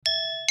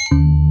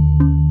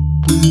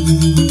Kia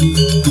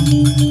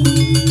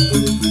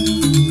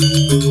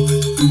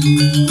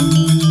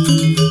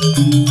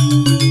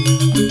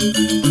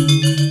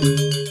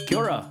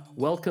ora.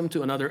 Welcome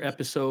to another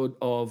episode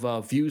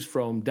of Views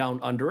from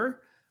Down Under.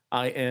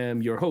 I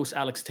am your host,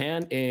 Alex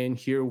Tan, and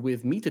here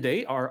with me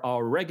today are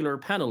our regular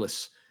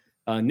panelists,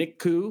 Nick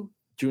Koo,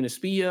 June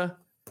Espia,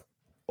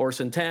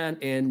 Orson Tan,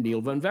 and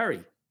Neil Van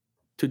Vary.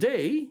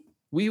 Today,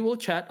 we will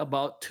chat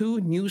about two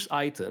news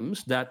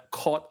items that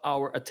caught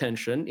our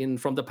attention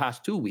from the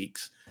past 2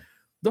 weeks.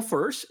 The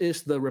first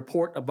is the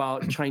report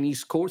about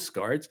Chinese Coast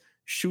Guards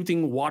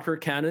shooting water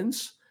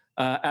cannons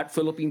at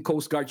Philippine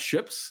Coast Guard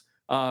ships,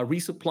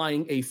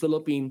 resupplying a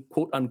Philippine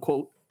quote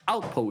unquote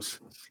outpost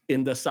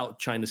in the South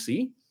China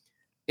Sea.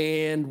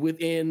 And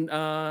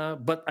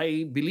but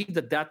I believe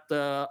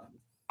that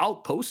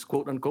outpost,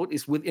 quote unquote,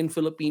 is within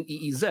Philippine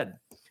EEZ.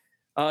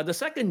 The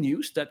second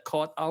news that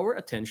caught our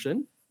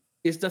attention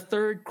is the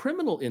third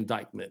criminal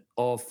indictment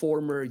of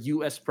former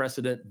US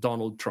President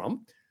Donald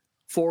Trump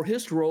for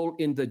his role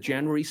in the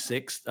January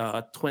 6th,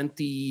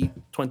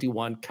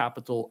 2021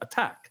 Capitol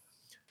attack.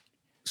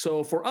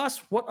 So, for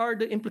us, what are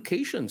the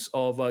implications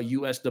of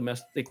US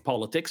domestic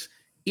politics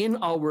in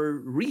our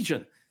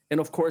region?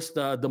 And of course,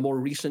 the more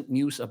recent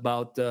news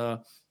about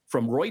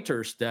from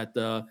Reuters that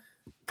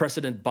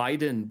President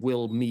Biden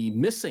will be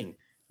missing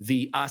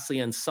the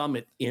ASEAN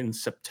summit in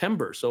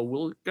September. So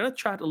we're going to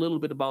chat a little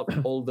bit about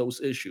all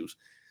those issues.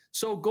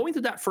 So going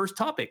to that first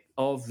topic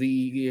of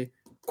the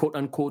quote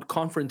unquote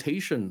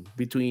confrontation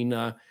between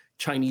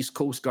Chinese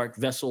Coast Guard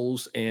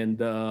vessels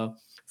and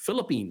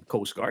Philippine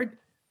Coast Guard.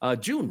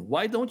 June,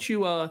 why don't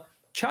you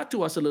chat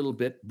to us a little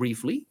bit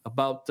briefly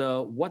about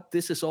what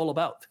this is all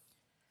about?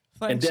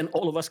 And Thanks. then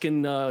all of us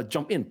can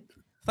jump in.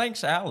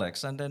 Thanks,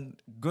 Alex. And then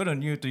good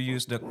on you to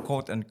use the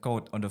quote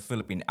unquote on the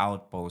Philippine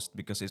outpost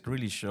because it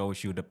really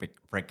shows you the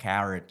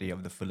precarity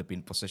of the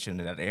Philippine position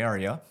in that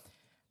area.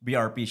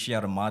 BRP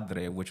Sierra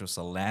Madre, which was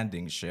a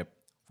landing ship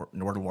for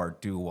World War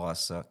II,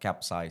 was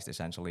capsized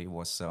essentially,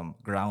 was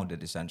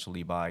grounded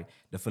essentially by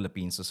the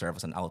Philippines to serve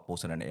as an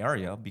outpost in an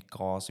area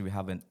because we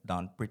haven't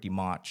done pretty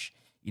much,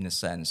 in a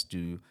sense,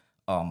 to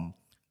um,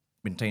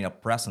 maintain a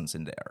presence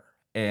in there.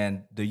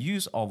 And the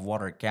use of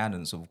water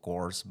cannons, of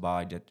course,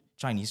 by the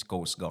Chinese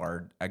Coast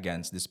Guard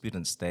against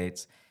disputant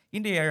states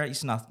in the area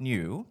is not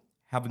new,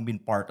 having been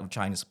part of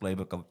China's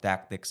playbook of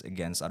tactics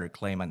against other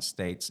claimant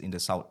states in the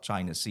South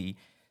China Sea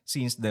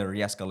since the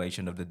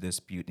re-escalation of the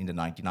dispute in the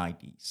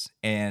 1990s.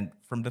 And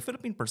from the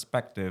Philippine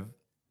perspective,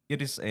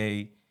 it is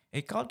a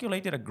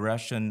calculated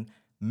aggression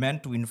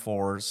meant to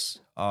enforce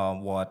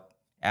what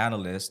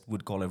analysts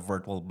would call a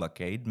virtual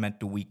blockade, meant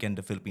to weaken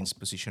the Philippines'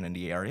 position in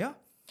the area.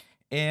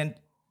 And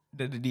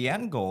the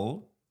end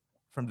goal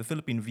from the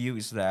Philippine view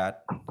is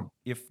that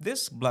if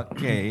this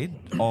blockade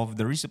of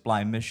the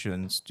resupply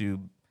missions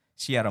to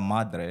Sierra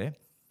Madre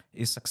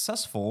is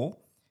successful,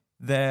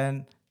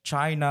 then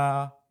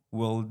China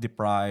will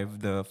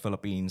deprive the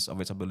Philippines of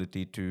its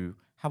ability to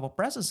have a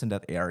presence in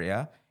that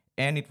area,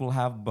 and it will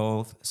have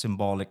both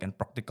symbolic and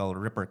practical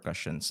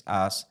repercussions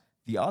as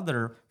the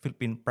other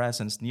Philippine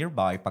presence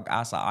nearby,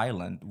 Pag-asa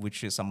Island,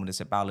 which is a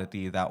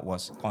municipality that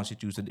was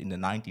constituted in the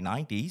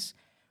 1990s,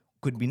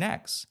 could be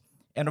next.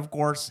 And of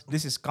course,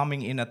 this is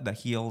coming in at the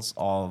heels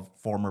of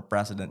former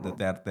President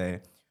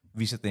Duterte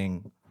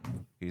visiting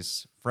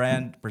his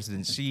friend,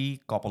 President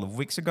Xi, a couple of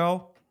weeks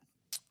ago.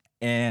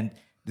 And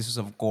this is,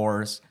 of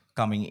course,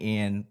 coming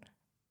in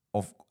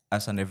of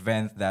as an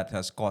event that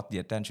has caught the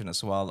attention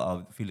as well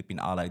of Philippine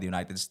ally, the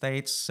United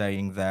States,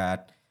 saying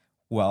that,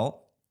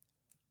 well,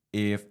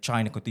 if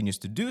China continues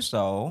to do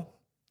so,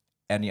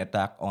 any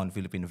attack on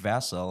Philippine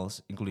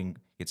vessels, including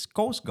its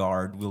Coast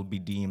Guard, will be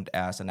deemed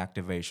as an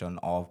activation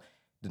of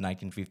the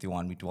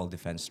 1951 Mutual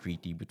Defense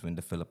Treaty between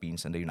the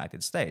Philippines and the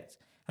United States.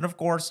 And of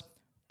course,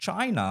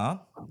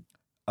 China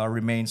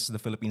remains the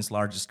Philippines'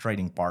 largest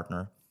trading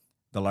partner,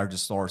 the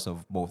largest source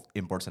of both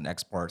imports and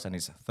exports, and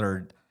its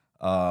third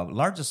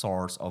largest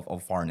source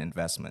of foreign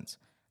investments.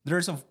 There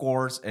is, of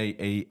course,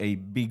 a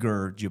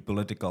bigger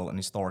geopolitical and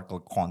historical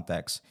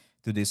context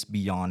to this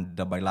beyond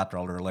the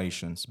bilateral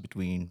relations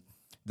between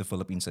the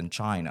Philippines and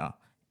China.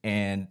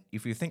 And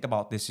if you think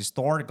about this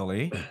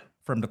historically,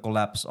 from the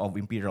collapse of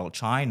Imperial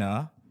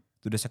China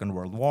to the Second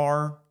World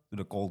War, to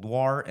the Cold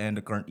War, and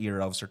the current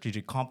era of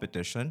strategic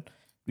competition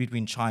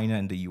between China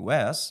and the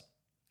US,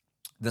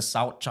 the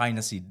South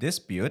China Sea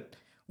dispute,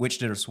 which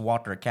there's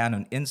water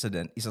cannon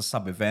incident is a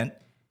sub-event,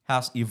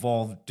 has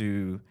evolved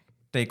to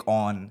take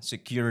on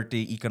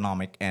security,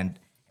 economic, and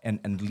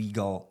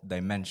legal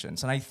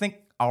dimensions. And I think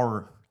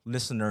our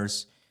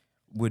listeners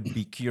would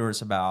be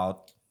curious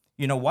about,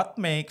 what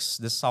makes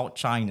the South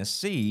China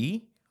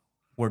Sea,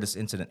 where this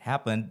incident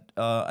happened,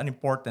 an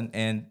important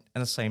and at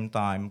the same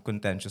time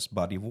contentious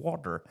body of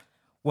water.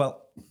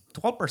 Well,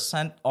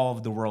 12%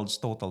 of the world's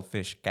total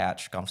fish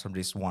catch comes from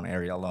this one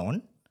area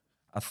alone.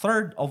 A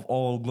third of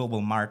all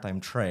global maritime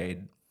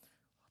trade,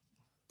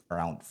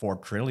 around 4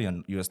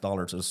 trillion US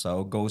dollars or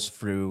so, goes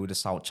through the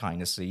South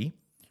China Sea.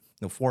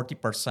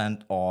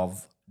 40%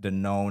 of the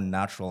known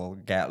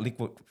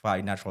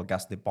liquefied natural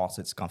gas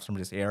deposits comes from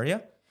this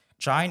area.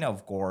 China,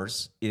 of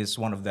course, is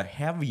one of the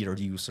heavier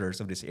users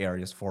of these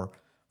areas for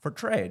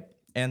trade.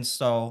 And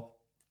so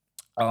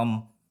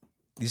um,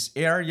 this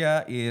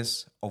area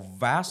is of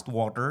vast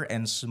water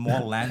and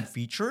small land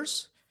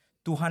features,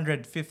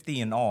 250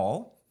 in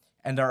all,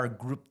 and are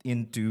grouped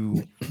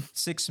into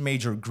six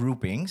major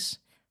groupings.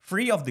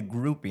 Three of the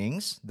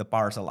groupings, the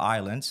Parcel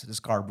Islands, the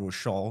Scarborough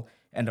Shoal,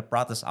 and the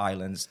Pratas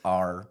Islands,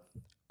 are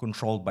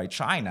controlled by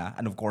China.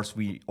 And of course,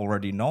 we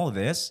already know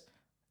this.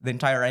 The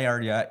entire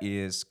area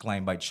is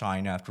claimed by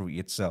China through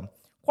its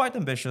quite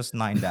ambitious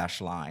nine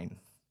dash line,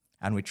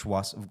 and which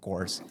was, of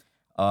course,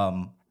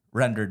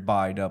 rendered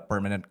by the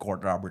Permanent Court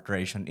of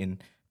Arbitration in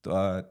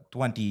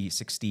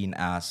 2016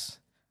 as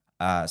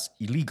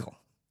illegal,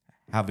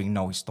 having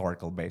no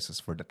historical basis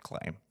for that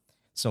claim.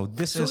 So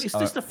this So is is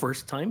this the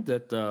first time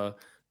that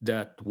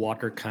that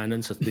water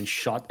cannons has been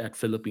shot at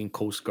Philippine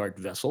Coast Guard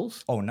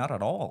vessels? oh, not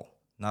at all,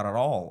 not at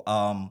all.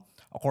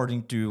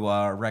 According to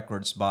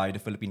records by the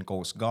Philippine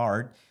Coast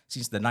Guard,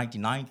 since the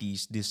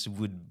 1990s, this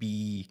would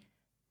be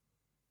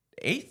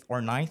eighth or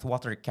ninth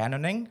water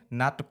cannoning,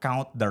 not to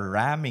count the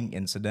ramming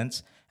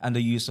incidents and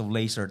the use of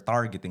laser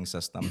targeting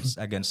systems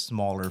against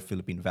smaller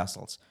Philippine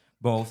vessels,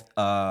 both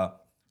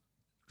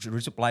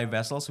resupply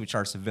vessels, which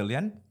are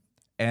civilian,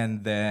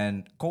 and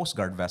then Coast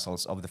Guard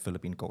vessels of the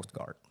Philippine Coast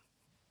Guard.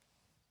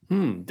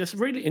 That's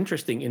really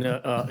interesting in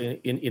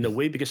a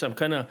way because I'm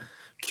kind of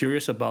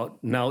curious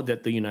about now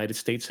that the United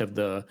States have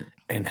the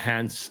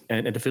enhanced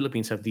and the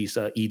Philippines have these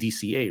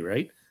EDCA,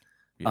 right?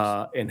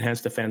 Yes.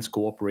 Enhanced Defense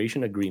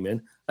Cooperation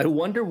Agreement. I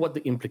wonder what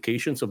the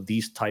implications of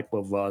these type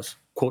of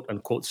quote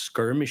unquote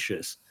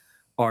skirmishes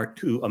are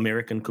to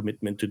American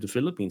commitment to the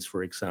Philippines,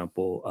 for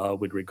example,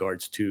 with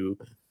regards to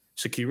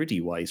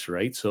security wise,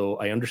 right? So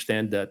I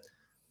understand that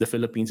the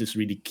Philippines is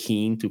really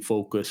keen to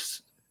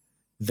focus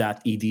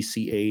that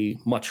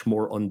EDCA much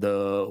more on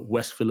the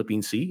West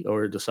Philippine Sea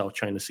or the South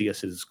China Sea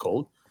as it is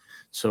called.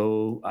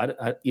 So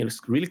it's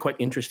really quite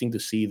interesting to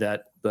see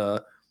that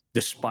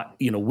despite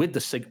with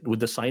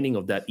the signing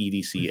of that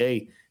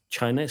EDCA,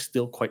 China is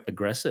still quite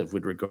aggressive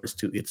with regards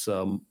to its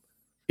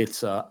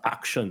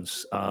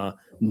actions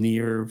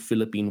near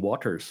Philippine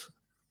waters.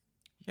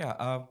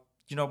 Yeah,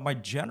 my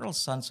general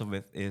sense of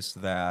it is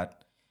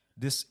that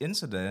this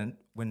incident,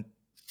 when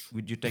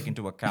would you take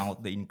into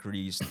account the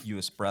increased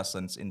U.S.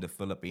 presence in the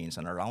Philippines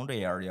and around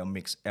the area,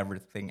 makes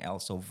everything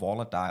else so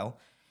volatile,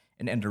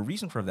 and the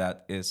reason for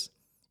that is,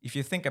 if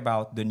you think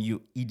about the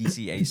new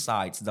EDCA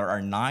sites, there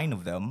are nine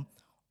of them.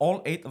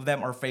 All eight of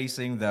them are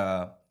facing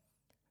that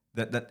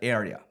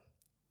area,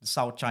 the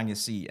South China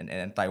Sea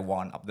and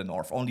Taiwan up the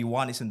north. Only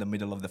one is in the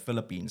middle of the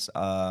Philippines,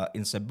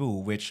 in Cebu,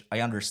 which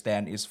I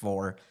understand is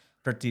for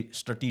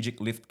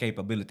strategic lift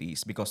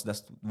capabilities, because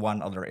that's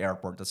one other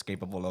airport that's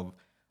capable of,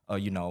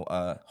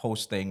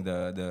 hosting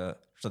the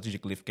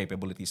strategic lift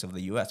capabilities of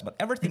the U.S. But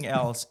everything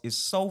else is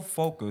so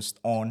focused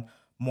on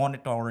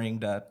monitoring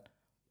that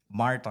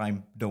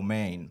maritime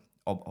domain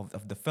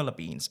of the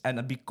Philippines.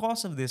 And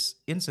because of this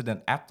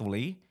incident,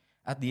 actually,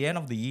 at the end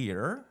of the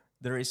year,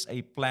 there is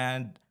a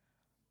planned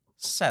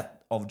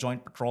set of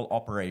joint patrol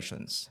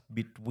operations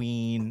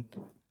between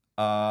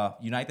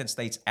United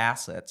States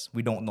assets.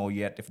 We don't know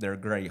yet if they're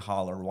gray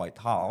hull or white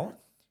hull,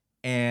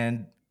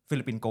 and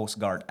Philippine Coast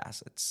Guard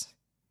assets.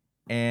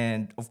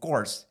 And of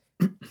course,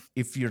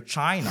 if you're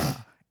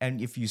China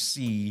and if you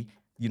see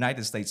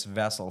United States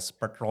vessels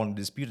patrolling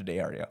the disputed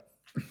area,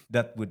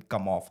 that would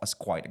come off as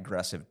quite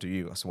aggressive to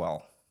you as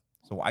well.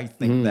 So I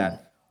think Mm,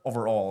 that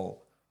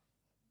overall,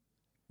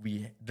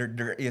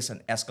 there is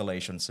an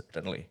escalation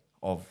certainly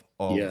of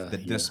yeah, the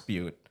yeah,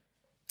 dispute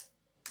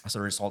as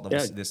a result of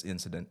yeah, this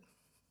incident.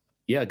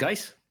 yeah,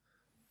 guys.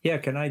 Yeah,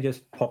 can I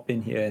just pop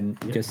in here and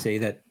Yeah. just say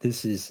that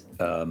this is,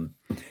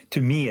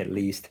 to me at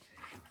least,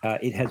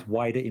 it has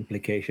wider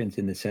implications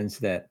in the sense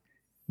that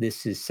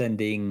this is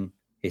sending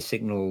a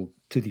signal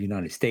to the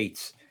United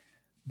States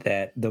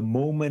that the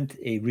moment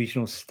a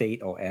regional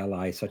state or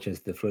ally such as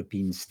the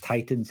Philippines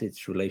tightens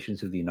its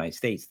relations with the United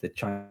States, that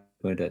China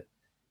is going to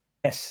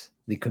test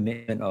the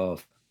commitment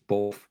of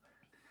both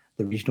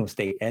the regional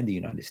state and the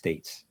United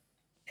States.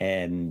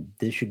 And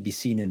this should be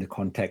seen in the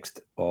context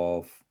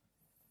of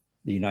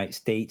the United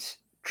States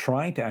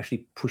trying to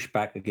actually push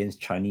back against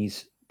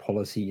Chinese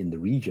policy in the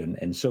region.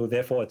 And so,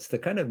 therefore, it's the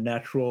kind of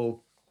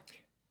natural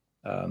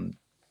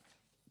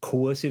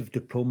coercive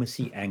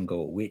diplomacy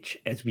angle, which,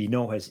 as we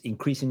know, has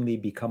increasingly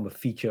become a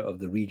feature of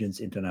the region's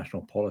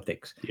international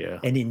politics. Yeah,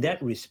 And in yeah.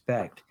 that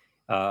respect,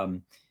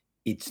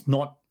 it's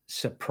not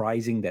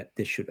surprising that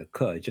this should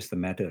occur, it's just a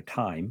matter of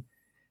time.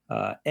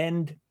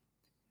 And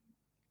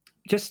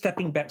just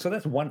stepping back, so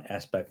that's one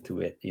aspect to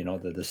it,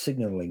 the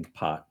signaling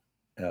part.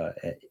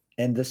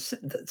 And the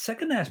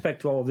second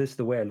aspect to all of this,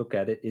 the way I look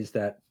at it, is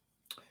that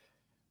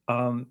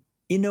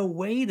in a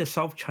way, the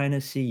South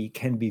China Sea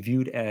can be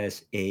viewed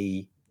as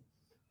a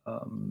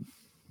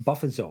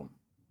buffer zone.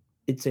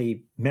 It's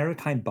a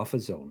maritime buffer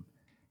zone.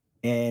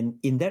 And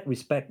in that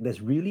respect,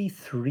 there's really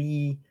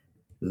three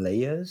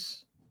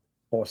layers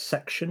or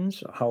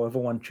sections, however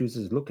one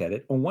chooses to look at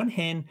it. On one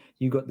hand,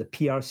 you got the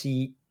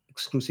PRC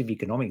exclusive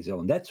economic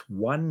zone. That's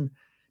one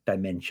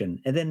dimension.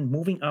 And then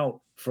moving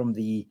out from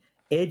the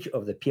edge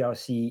of the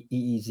PRC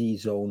EEZ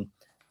zone,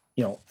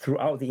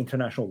 throughout the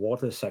international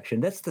waters section,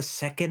 that's the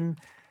second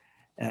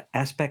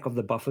aspect of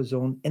the buffer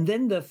zone. And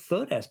then the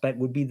third aspect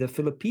would be the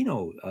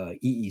Filipino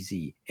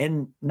EEZ.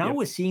 And now Yep.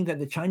 we're seeing that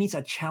the Chinese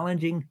are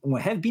challenging,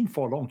 well, have been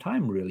for a long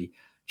time really,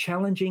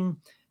 challenging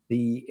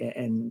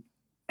and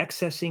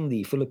accessing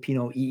the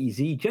Filipino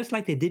EEZ, just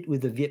like they did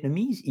with the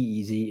Vietnamese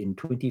EEZ in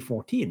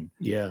 2014.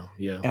 Yeah.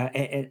 Yeah.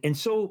 And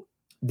so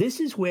this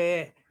is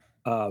where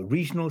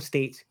regional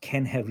states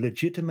can have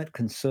legitimate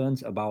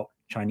concerns about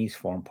Chinese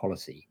foreign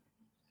policy,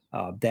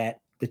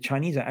 that the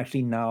Chinese are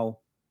actually now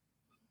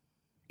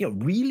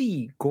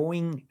really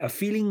going,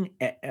 feeling,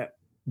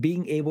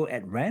 being able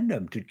at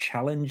random to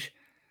challenge,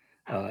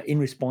 in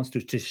response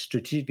to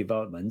strategic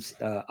developments,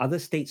 other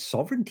states'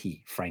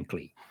 sovereignty,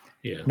 frankly.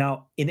 Yeah.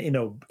 Now,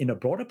 in a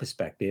broader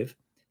perspective,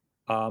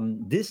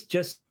 this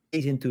just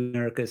plays into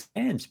America's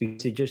hands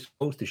because it just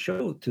goes to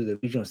show to the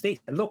regional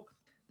states that, look,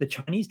 the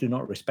Chinese do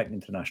not respect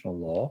international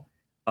law,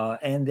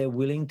 and they're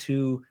willing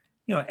to,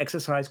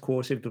 exercise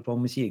coercive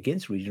diplomacy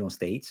against regional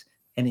states.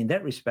 And in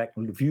that respect,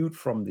 viewed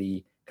from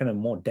the kind of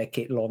more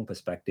decade-long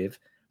perspective,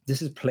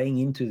 this is playing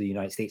into the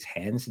United States'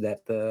 hands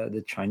that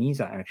the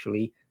Chinese are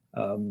actually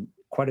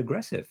quite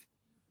aggressive.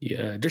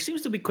 Yeah, there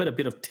seems to be quite a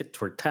bit of tit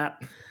for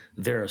tat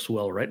there as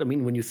well, right? I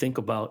mean, when you think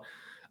about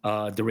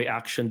the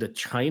reaction that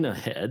China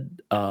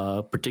had,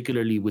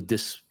 particularly with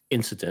this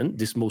incident,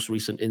 this most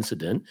recent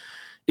incident,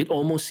 it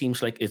almost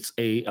seems like it's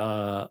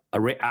a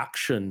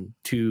reaction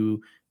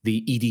to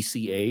the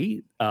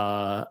EDCA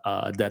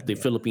that the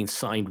Philippines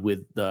signed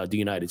with the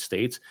United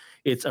States.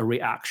 It's a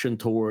reaction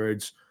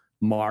towards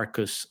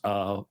Marcus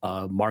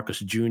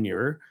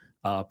Jr.,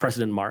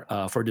 Ferdinand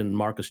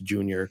Marcos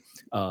Jr.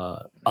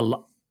 A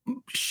lot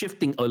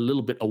shifting a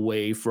little bit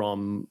away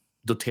from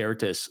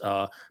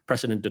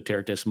President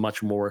Duterte's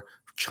much more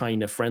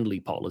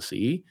China-friendly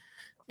policy,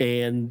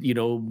 and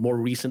more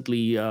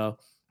recently,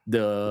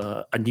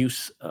 the a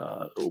news.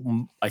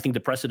 I think the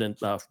President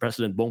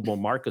Bongbong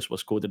Marcos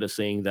was quoted as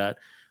saying that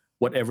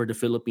whatever the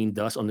Philippines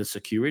does on its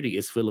security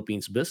is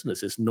Philippines'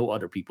 business. It's no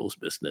other people's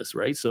business,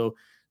 right? So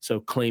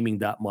claiming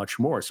that much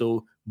more.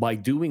 So by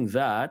doing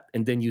that,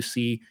 and then you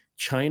see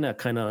China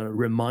kind of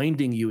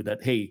reminding you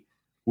that, hey,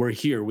 we're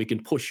here, we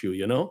can push you.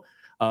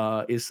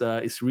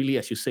 It's really,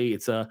 as you say,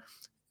 it's a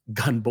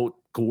gunboat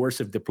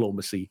coercive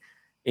diplomacy,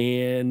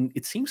 and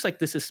it seems like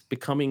this is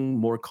becoming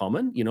more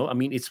common. I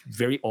mean, it's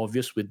very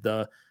obvious with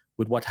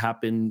what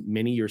happened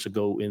many years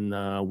ago in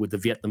with the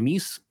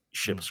Vietnamese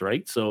ships,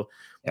 right? So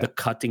Yeah. the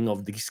cutting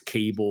of these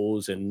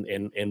cables and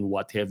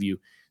what have you,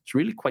 it's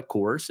really quite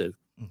coercive,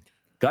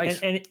 guys.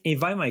 And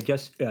if I might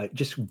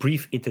just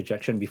brief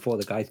interjection before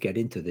the guys get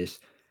into this,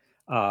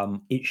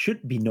 it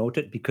should be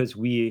noted, because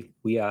we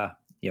are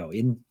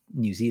in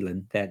New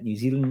Zealand, that New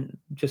Zealand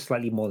just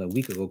slightly more than a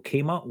week ago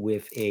came out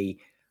with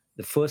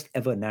the first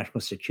ever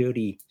national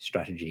security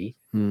strategy,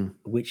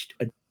 which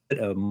adopted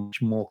a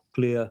much more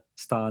clear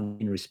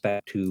stance in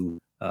respect to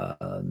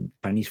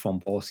Chinese foreign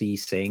policy,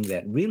 saying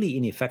that really,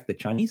 in effect, the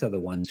Chinese are the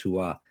ones who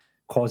are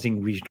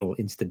causing regional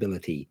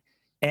instability.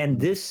 And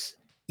this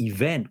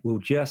event will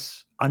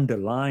just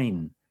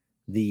underline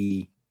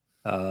the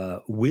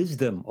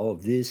wisdom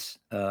of this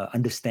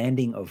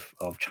understanding of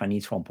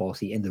Chinese foreign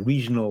policy and the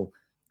regional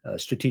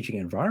strategic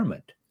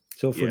environment.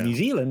 So for Yeah. New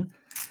Zealand,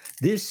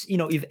 this,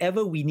 if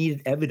ever we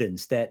needed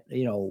evidence that,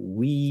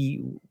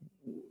 we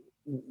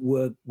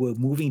were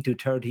moving to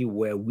territory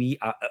where we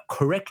are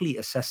correctly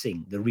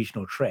assessing the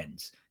regional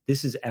trends,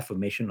 this is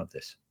affirmation of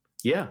this.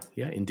 Yeah,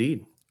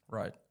 indeed.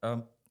 Right.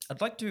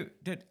 I'd like to.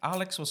 That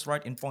Alex was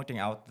right in pointing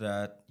out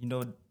that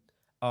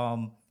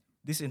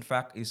this in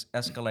fact is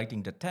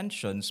escalating the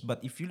tensions. But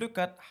if you look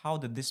at how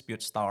the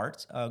dispute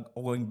starts,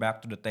 going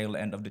back to the tail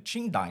end of the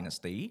Qing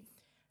dynasty,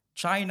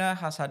 China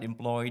has had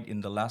employed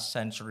in the last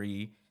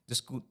century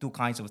just two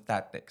kinds of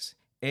tactics.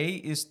 A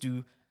is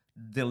to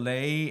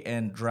delay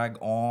and drag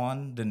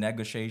on the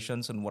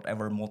negotiations and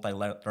whatever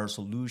multilateral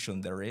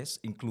solution there is,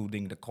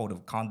 including the code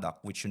of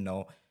conduct, which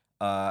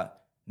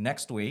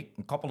next week,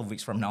 a couple of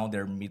weeks from now,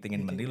 they're meeting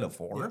in Manila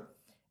for.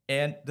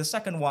 And the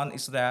second one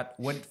is that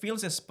when it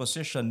feels its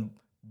position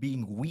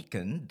being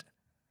weakened,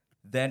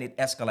 then it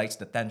escalates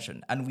the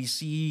tension. And we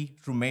see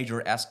through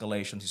major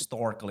escalations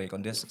historically, like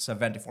on this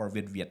 74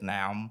 with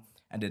Vietnam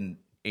and then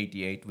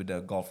 88 with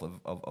the Gulf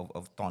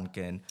of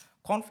Tonkin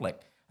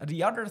conflict. And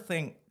the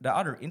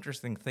other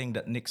interesting thing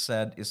that Nick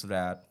said is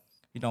that,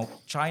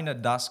 China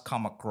does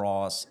come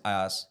across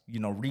as,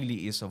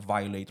 really is a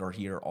violator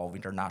here of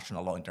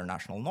international law,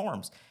 international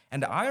norms.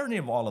 And the irony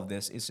of all of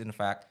this is, in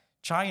fact,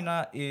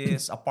 China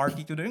is a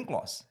party to the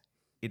UNCLOS.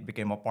 It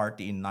became a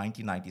party in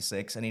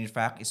 1996, and in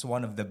fact, is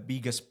one of the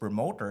biggest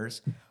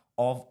promoters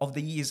of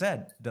the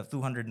EEZ, the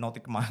 200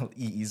 nautical mile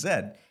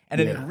EEZ. And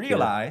then it Yeah.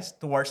 realized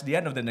towards the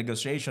end of the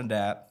negotiation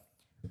that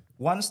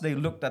Once they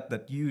looked at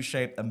that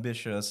U-shaped,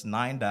 ambitious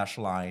nine-dash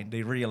line,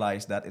 they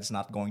realized that it's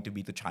not going to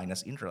be to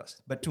China's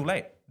interest. But too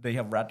late. They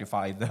have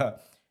ratified the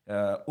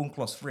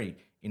UNCLOS 3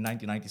 in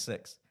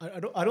 1996.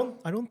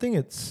 I don't think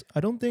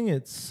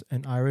it's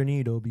an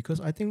irony though, because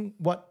I think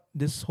what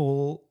this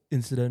whole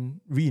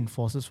incident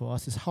reinforces for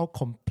us is how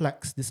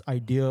complex this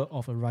idea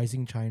of a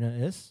rising China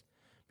is,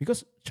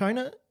 because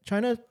China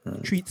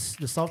treats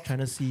the South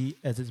China Sea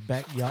as its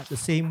backyard the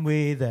same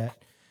way that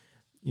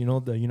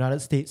the United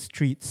States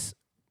treats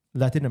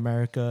Latin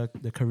America,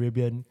 the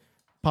Caribbean,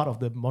 part of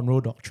the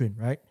Monroe Doctrine,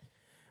 right?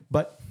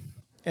 But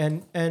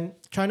and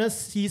China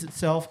sees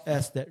itself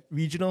as that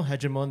regional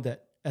hegemon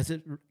that as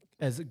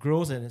it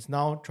grows and is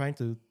now trying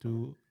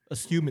to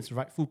assume its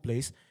rightful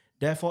place,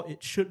 therefore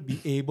it should be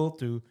able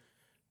to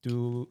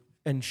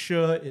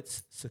ensure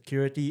its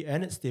security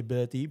and its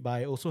stability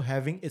by also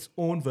having its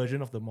own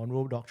version of the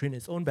Monroe Doctrine,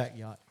 its own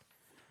backyard.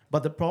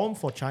 But the problem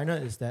for China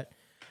is that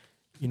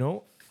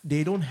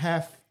they don't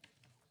have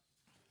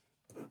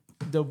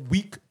the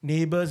weak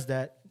neighbors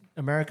that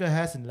America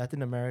has in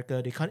Latin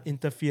America. They can't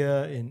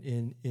interfere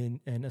in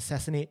and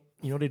assassinate.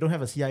 They don't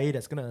have a CIA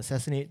that's going to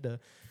assassinate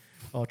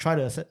or try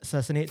to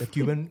assassinate the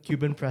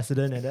Cuban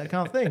president and that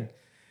kind of thing.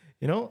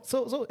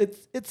 So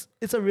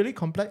it's a really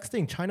complex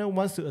thing. China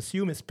wants to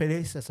assume its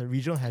place as a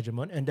regional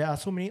hegemon, and there are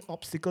so many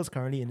obstacles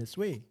currently in its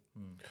way.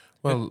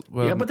 Well,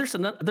 Yeah, but there's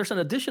an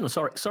additional.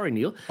 Sorry,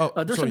 Neil.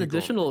 There's an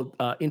additional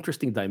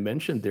interesting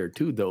dimension there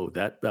too, though.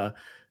 That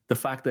the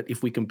fact that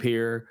if we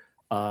compare,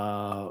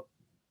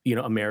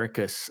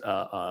 America's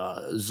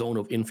zone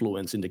of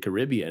influence in the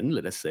Caribbean,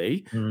 let us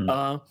say,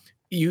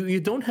 you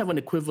don't have an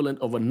equivalent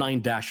of a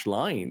nine-dash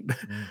line.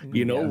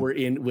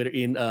 Wherein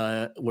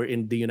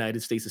the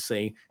United States is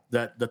saying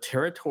that the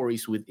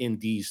territories within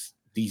these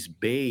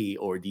bay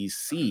or these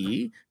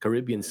sea,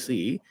 Caribbean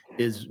Sea,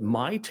 is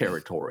my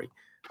territory.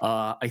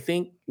 I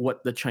think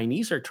what the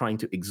Chinese are trying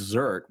to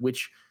exert,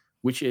 which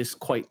is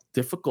quite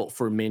difficult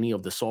for many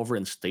of the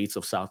sovereign states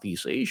of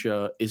Southeast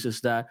Asia,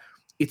 is that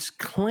its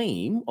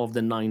claim of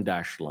the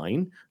nine-dash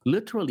line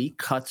literally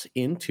cuts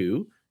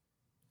into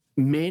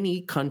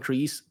many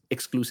countries'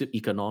 exclusive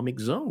economic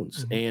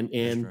zones,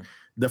 and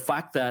the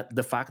fact that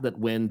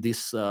when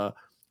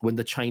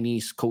the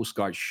Chinese Coast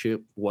Guard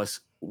ship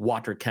was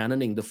water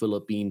cannoning the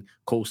Philippine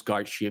Coast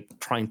Guard ship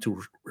trying to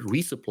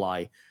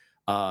resupply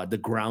the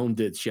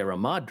grounded Sierra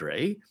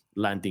Madre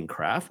landing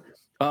craft,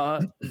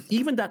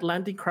 even that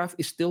landing craft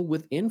is still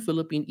within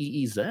Philippine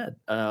EEZ.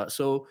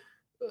 So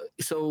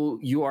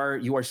you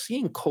are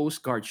seeing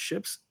Coast Guard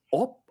ships,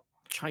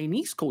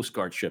 Chinese Coast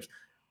Guard ships,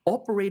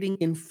 operating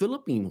in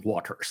Philippine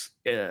waters,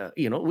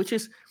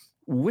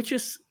 which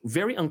is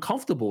very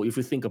uncomfortable if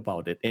you think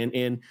about it.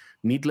 And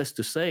needless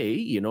to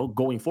say,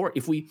 going forward,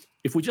 if we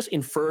just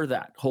infer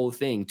that whole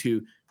thing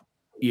to,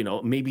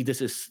 maybe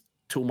this is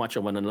too much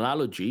of an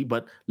analogy,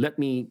 but let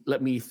me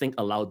think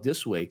aloud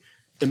this way.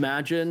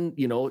 Imagine,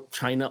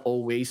 China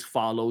always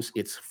follows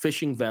its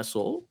fishing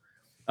vessels,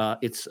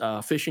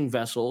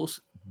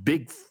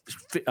 big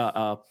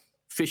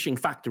fishing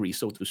factories,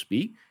 so to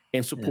speak,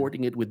 and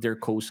supporting it with their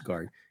coast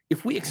guard.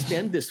 If we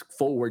extend this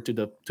forward to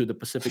the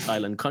Pacific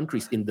Island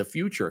countries in the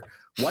future,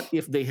 what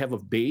if they have a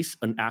base,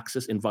 an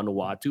access in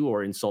Vanuatu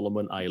or in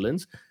Solomon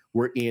Islands,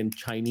 wherein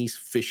Chinese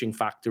fishing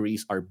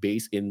factories are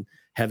based in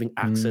having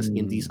access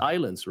in these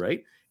islands,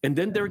 right? And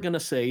then they're gonna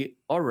say,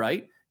 all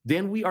right,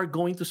 then we are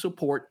going to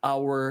support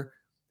our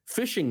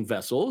fishing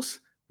vessels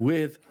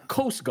with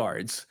coast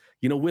guards,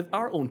 with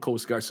our own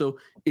coast guard. So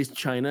is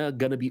China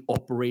gonna be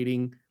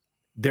operating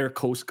their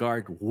coast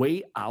guard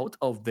way out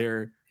of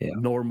their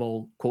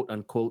normal quote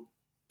unquote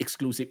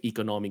exclusive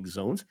economic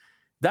zones?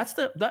 I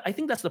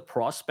think that's the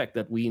prospect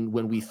that when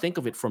we think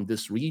of it from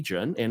this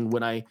region, and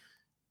when I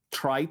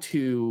try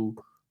to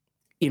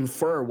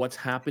infer what's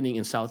happening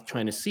in South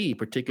China Sea,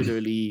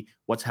 particularly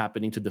what's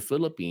happening to the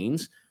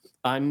Philippines,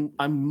 I'm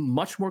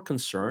much more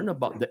concerned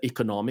about the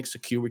economic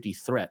security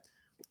threat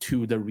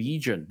to the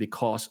region,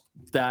 because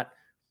that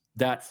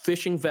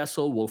fishing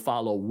vessel will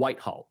follow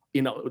Whitehall.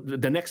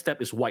 The next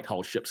step is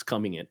Whitehall ships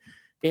coming in.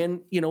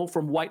 And,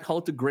 from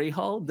Whitehall to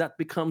Greyhull, that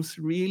becomes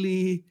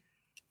really,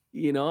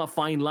 a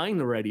fine line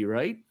already,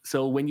 right?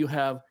 So when you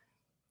have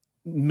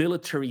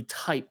military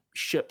type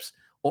ships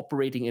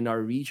operating in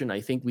our region, I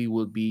think we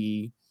will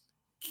be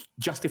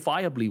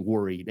justifiably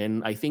worried.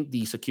 And I think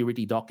the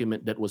security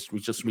document that was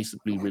just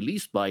recently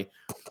released by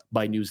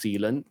New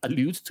Zealand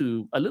alludes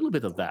to a little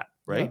bit of that,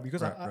 right? Yeah,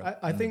 because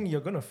I think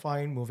you're going to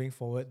find moving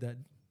forward that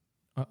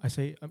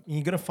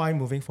you're going to find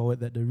moving forward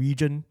that the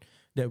region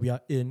that we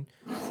are in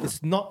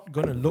is not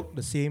going to look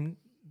the same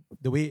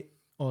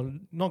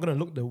not going to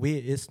look the way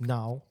it is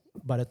now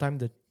by the time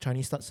the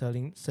Chinese start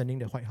sending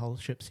the White House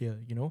ships here,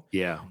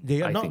 Yeah,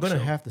 they are I not think going to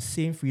so. have the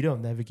same freedom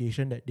of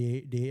navigation that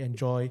they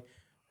enjoy,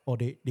 or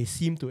they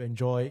seem to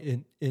enjoy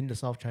in the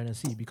South China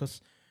Sea,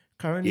 because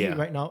currently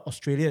right now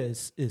Australia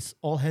is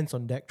all hands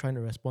on deck trying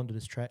to respond to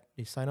this threat.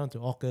 They sign on to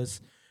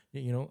AUKUS.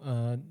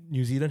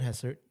 New Zealand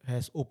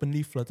has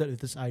openly flirted with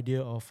this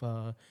idea of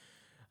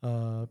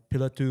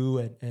Pillar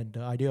Two, and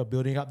the idea of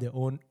building up their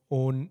own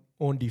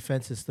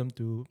defense system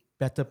to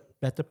better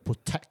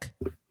protect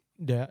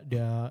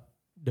the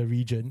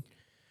region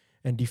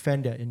and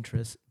defend their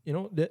interests.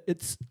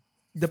 It's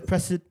the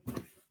precedent.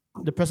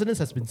 The precedence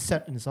has been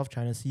set in the South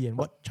China Sea, and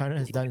what China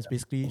has done is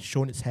basically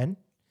shown its hand.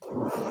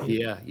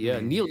 Yeah.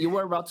 Neil, you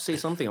were about to say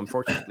something.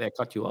 Unfortunately, I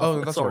cut you off. Oh,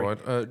 that's all Sorry.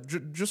 right.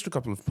 Just a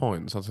couple of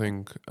points. I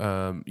think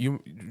you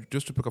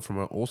just to pick up from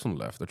where Orson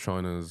left, that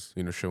China's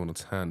shown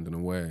its hand in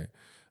a way.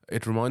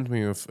 It reminded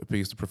me of a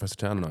piece that Professor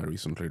Tan and I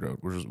recently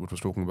wrote, which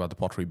was talking about the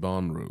pottery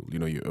barn rule.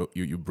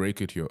 You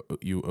break it,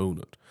 you own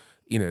it.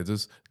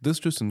 This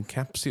just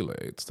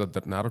encapsulates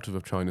that narrative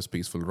of China's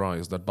peaceful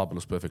rise. That bubble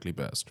is perfectly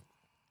best.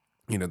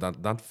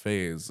 That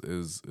phase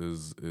is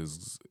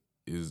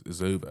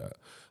over.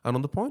 And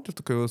on the point of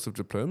the coercive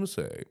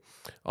diplomacy,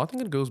 I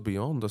think it goes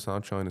beyond the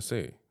South China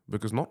Sea.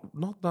 Because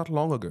not that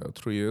long ago,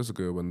 3 years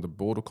ago, when the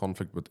border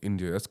conflict with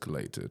India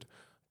escalated,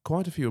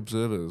 quite a few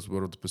observers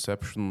were of the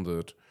perception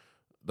that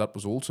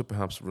was also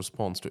perhaps a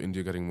response to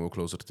India getting more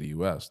closer to the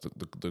US.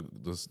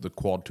 The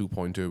Quad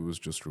 2.0 was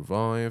just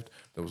revived.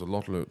 There was a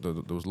lot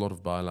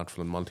of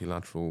bilateral and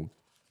multilateral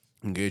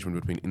engagement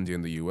between India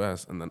and the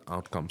US, and then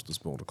out comes this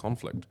border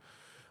conflict.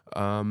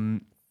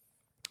 And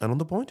on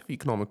the point of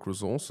economic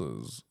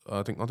resources,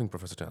 I think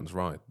Professor Tan's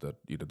right that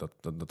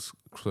that's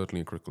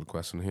certainly a critical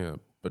question here.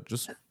 But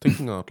just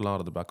thinking out loud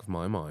at the back of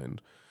my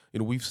mind,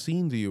 we've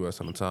seen the US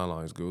and its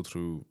allies go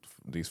through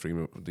these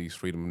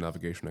freedom of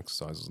navigation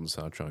exercises in the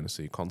South China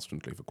Sea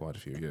constantly for quite a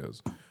few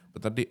years.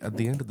 But at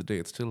the end of the day,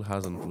 it still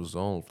hasn't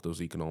resolved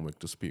those economic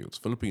disputes.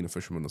 Filipino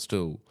fishermen are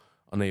still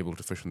unable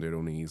to fish in their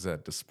own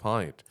EEZ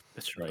despite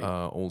That's right.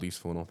 all these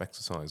phone-off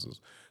exercises.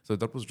 So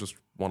that was just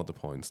one of the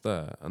points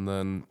there. And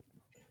then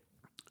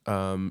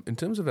in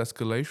terms of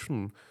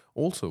escalation,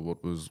 also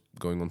what was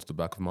going on to the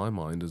back of my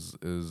mind is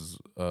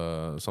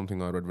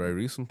something I read very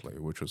recently,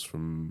 which was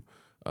from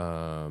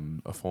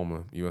a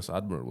former US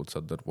admiral, who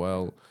said that,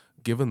 well,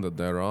 given that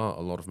there are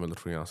a lot of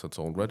military assets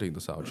already in the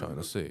South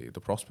China Sea,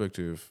 the prospect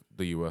of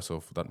the US, or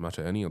for that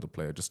matter any other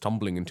player, just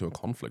stumbling into a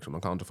conflict on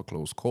account of a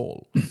close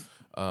call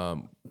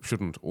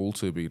shouldn't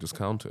also be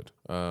discounted.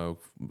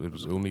 It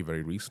was only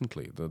very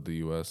recently that the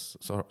US,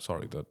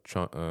 that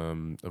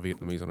a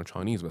Vietnamese and a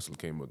Chinese vessel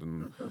came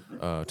within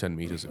 10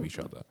 meters of each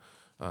other.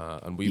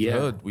 And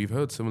we've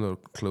heard similar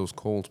close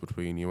calls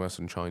between US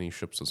and Chinese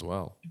ships as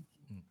well.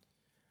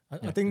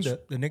 I think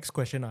the next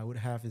question I would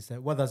have is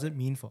that what does it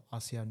mean for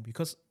ASEAN?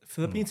 Because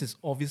Philippines is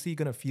obviously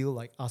going to feel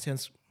like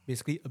ASEAN's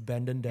basically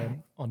abandoned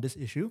them on this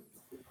issue.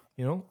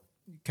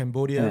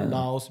 Cambodia,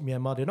 Laos,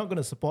 Myanmar, they're not going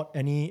to support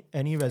any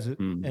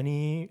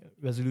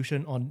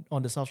resolution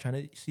on the South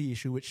China Sea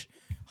issue, which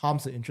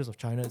harms the interest of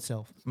China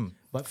itself.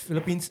 But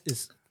Philippines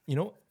is,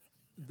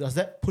 does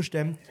that push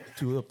them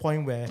to a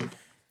point where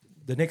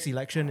the next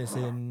election is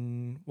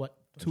in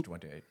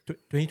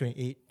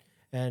 2028,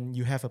 and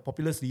you have a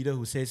populist leader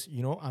who says,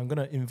 I'm going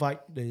to invite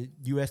the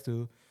US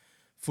to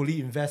fully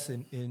invest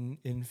in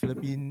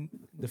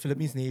the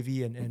Philippines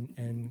Navy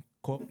and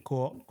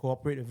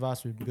cooperate with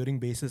us with building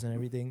bases and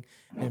everything,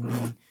 and be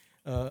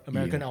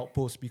American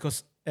outpost,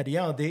 because at the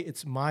end of the day,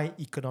 it's my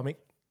economic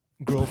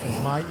growth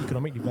and my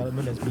economic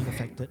development that's being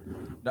affected.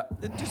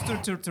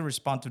 Just to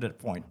respond to that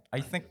point,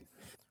 I think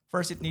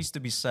first it needs to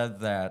be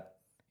said that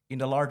in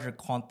the larger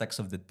context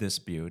of the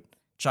dispute,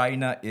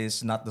 China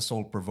is not the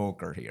sole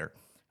provoker here.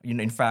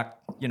 In fact,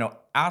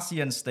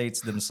 ASEAN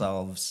states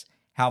themselves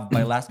have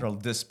bilateral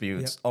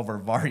disputes over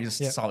various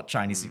South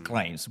China Sea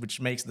claims,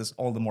 which makes this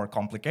all the more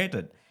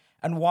complicated.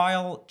 And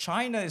while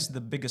China is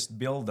the biggest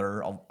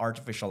builder of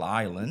artificial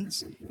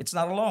islands, it's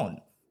not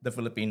alone. The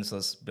Philippines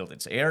has built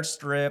its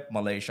airstrip,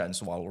 Malaysia and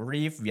Swallow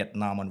Reef,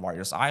 Vietnam on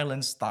various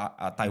islands,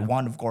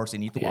 Taiwan, of course,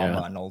 in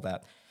Ituaba and all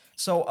that.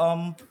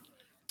 So,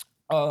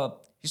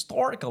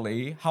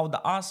 historically, how the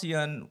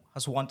ASEAN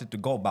has wanted to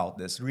go about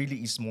this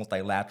really is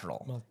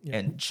multilateral.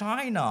 And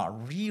China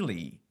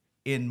really,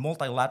 in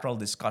multilateral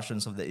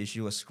discussions of the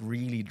issue, has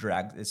really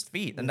dragged its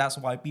feet. And that's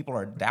why people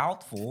are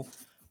doubtful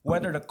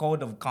whether the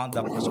code of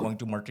conduct was going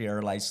to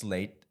materialize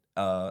late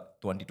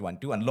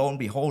 2022. And lo and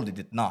behold, it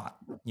did not.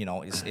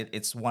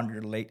 It's 1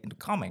 year late into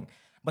coming.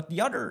 But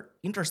the other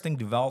interesting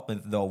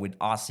development, though, with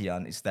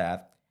ASEAN is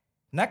that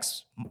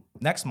next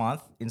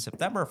month, in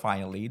September,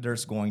 finally,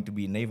 there's going to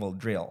be a naval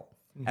drill,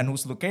 and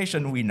whose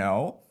location we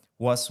know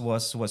was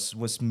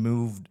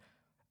moved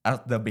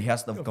at the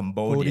behest of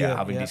Cambodia,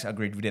 having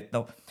disagreed with it.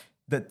 Now,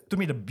 to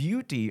me, the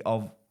beauty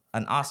of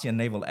an ASEAN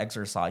naval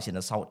exercise in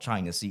the South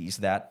China Sea is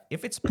that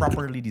if it's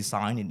properly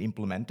designed and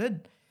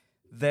implemented,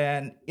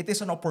 then it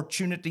is an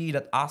opportunity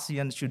that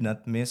ASEAN should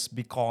not miss,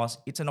 because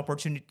it's an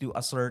opportunity to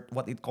assert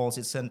what it calls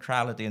its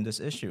centrality in this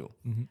issue.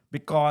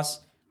 Because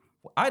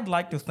I'd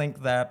like to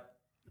think that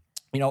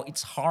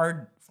it's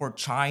hard for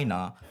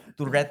China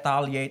to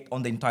retaliate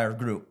on the entire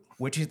group,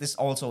 which it is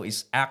also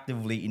is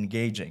actively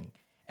engaging.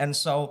 And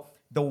so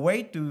the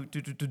way to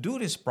do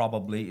this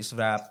probably is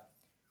that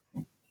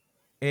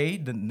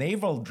the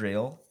naval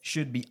drill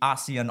should be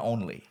ASEAN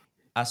only,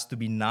 as to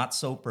be not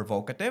so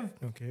provocative.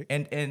 Okay.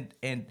 And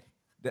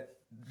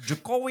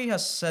Jokowi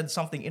has said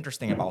something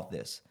interesting about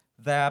this,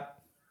 that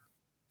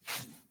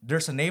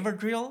there's a naval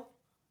drill,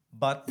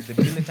 but the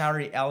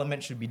military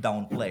element should be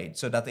downplayed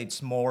so that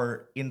it's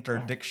more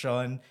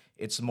interdiction,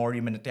 it's more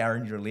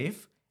humanitarian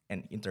relief.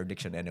 And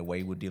interdiction,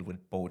 anyway, would deal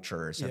with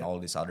poachers and Yeah. all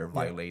these other Yeah.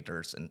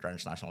 violators and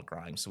transnational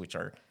crimes, which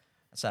are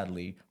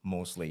sadly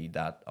mostly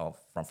that of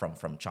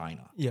from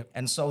China. Yeah.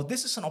 And so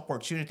this is an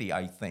opportunity,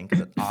 I think,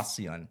 that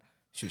ASEAN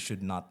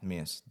should not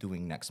miss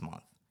doing next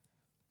month.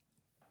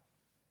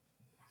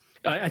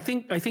 I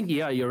think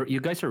yeah, you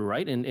guys are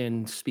right.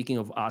 And speaking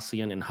of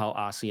ASEAN and how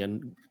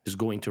ASEAN is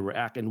going to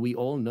react, and we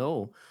all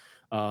know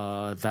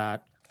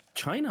that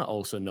China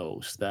also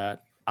knows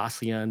that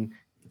ASEAN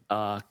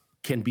uh,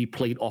 can be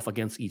played off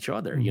against each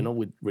other. You know,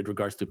 with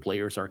regards to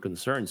players are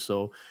concerned.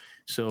 So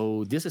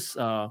this is,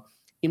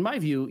 in my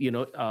view,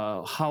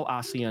 how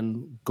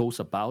ASEAN goes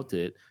about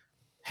it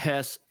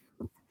has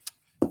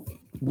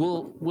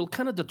will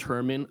kind of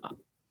determine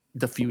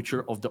the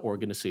future of the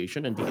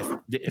organization and the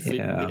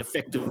Yeah.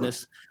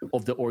 effectiveness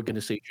of the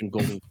organization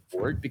going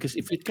forward. Because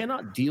if it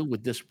cannot deal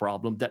with this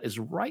problem that is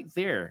right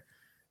there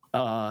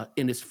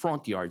in its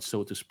front yard,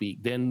 so to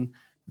speak, then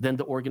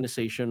the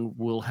organization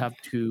will have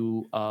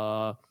to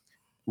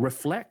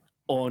reflect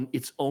on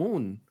its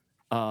own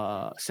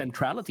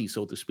centrality,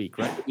 so to speak,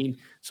 right? I mean,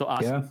 so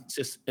Yeah.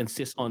 ASEAN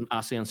insists on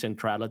ASEAN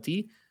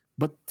centrality,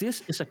 but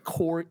this is a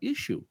core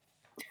issue.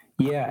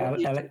 Yeah, Core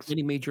issue of Alex,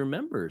 many major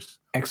members.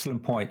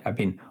 excellent point. I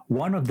mean,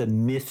 one of the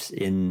myths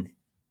in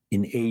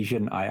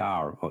Asian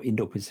IR or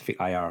Indo-Pacific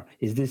IR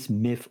is this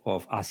myth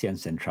of ASEAN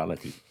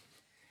centrality.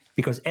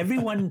 Because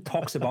everyone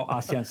talks about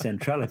ASEAN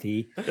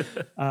centrality,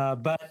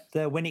 but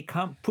when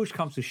push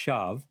comes to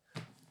shove,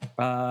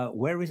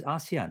 where is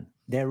ASEAN?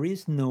 There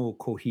is no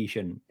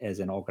cohesion as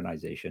an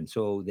organization,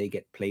 so they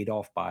get played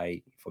off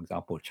by, for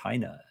example,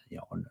 China,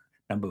 on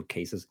a number of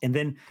cases. And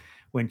then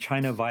when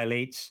China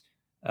violates,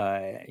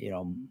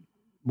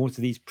 most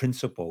of these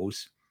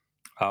principles,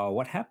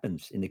 what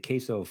happens in the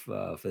case of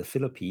the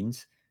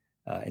Philippines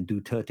and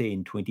Duterte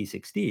in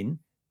 2016?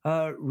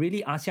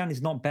 Really, ASEAN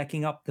is not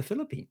backing up the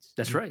Philippines,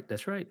 That's right.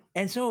 That's right.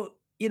 and so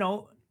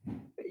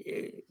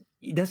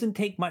it doesn't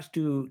take much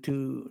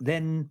to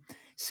then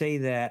say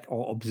that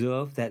or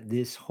observe that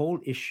this whole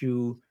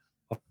issue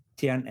of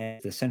ASEAN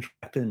as the central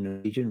actor in the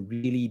region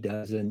really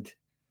doesn't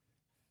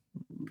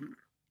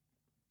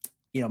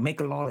make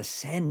a lot of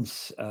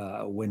sense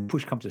when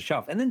push comes to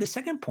shove. And then the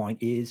second point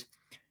is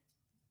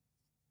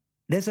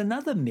there's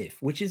another myth,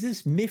 which is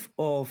this myth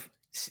of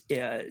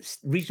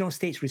regional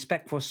states'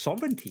 respect for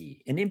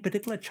sovereignty, and in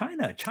particular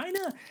China.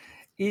 China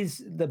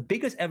is the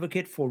biggest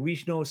advocate for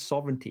regional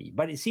sovereignty,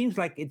 but it seems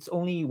like it's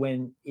only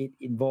when it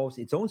involves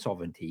its own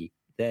sovereignty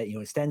that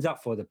it stands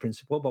up for the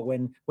principle. But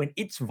when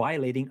it's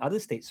violating other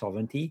state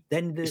sovereignty,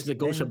 then It's this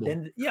negotiable.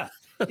 then yeah,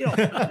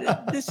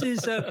 this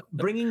is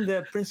bringing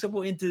the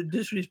principle into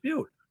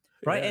disrepute,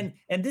 right? Yeah.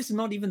 And this is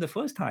not even the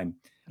first time.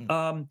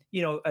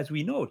 As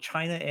we know,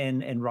 China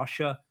and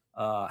Russia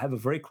have a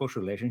very close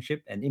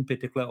relationship, and in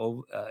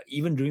particular,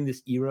 even during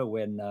this era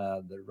when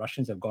the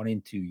Russians have gone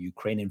into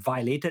Ukraine and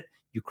violated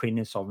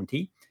Ukrainian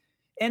sovereignty,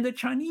 and the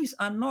Chinese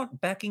are not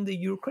backing the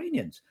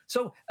Ukrainians.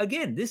 So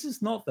again, this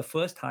is not the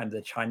first time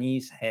the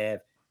Chinese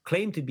have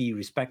claimed to be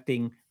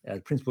respecting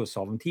the principle of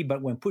sovereignty,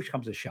 but when push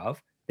comes to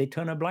shove, they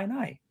turn a blind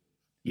eye.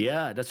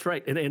 Yeah, that's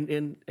right. And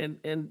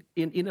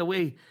in a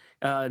way,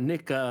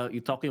 Nick,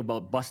 you're talking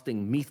about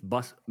busting myth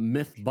busting.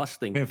 Myth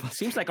busting.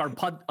 Seems like our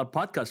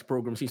podcast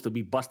program seems to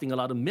be busting a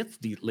lot of myths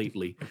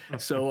lately.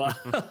 So,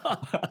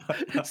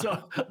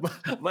 so,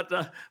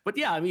 but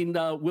yeah, I mean,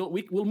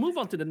 we'll move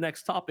on to the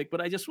next topic. But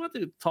I just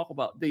wanted to talk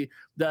about the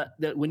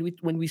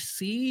when we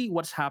see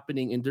what's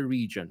happening in the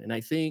region, and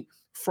I think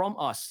from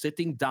us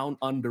sitting down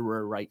under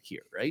right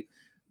here, right?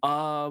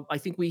 I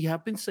think we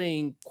have been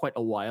saying quite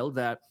a while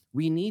that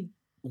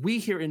we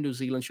here in New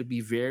Zealand should be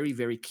very,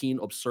 very keen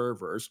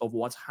observers of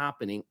what's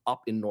happening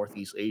up in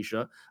Northeast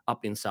Asia,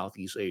 up in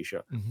Southeast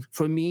Asia.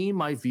 For me,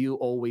 my view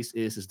always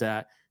is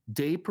that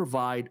they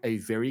provide a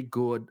very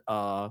good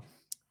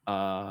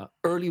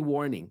early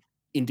warning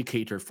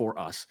indicator for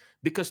us,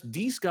 because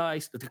these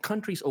guys, the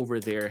countries over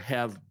there,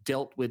 have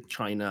dealt with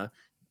China.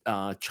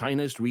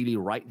 China is really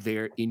right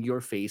there in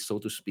your face, so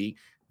to speak.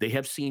 They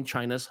have seen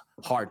China's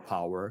hard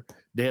power.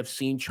 They have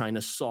seen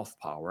China's soft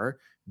power.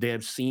 They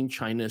have seen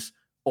China's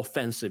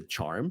offensive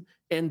charm,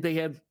 and they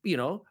have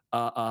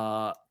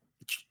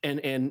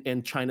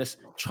and China's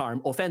charm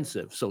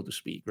offensive, so to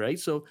speak, right?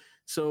 So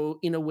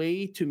in a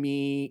way, to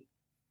me,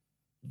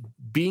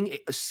 being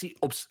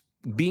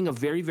being a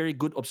very, very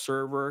good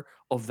observer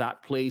of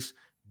that place,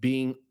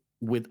 being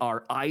with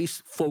our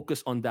eyes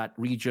focused on that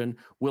region,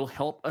 will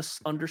help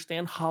us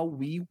understand how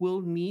we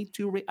will need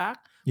to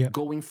react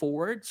going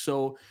forward.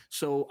 So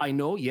I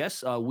know,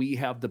 yes, we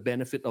have the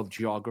benefit of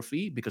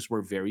geography because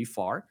we're very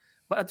far,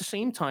 but at the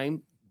same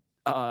time,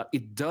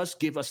 it does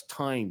give us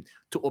time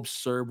to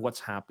observe what's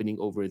happening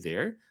over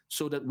there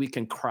so that we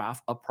can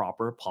craft a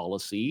proper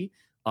policy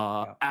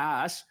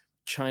as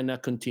China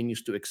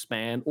continues to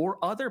expand, or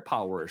other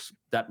powers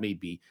that may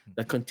be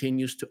that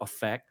continues to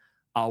affect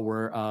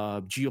our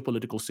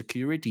geopolitical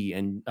security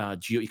and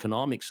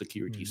geoeconomic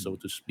security, so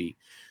to speak.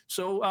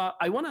 So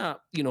I want to,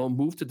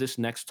 move to this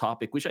next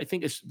topic, which I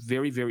think is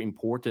very, very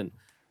important.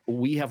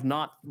 We have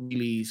not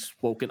really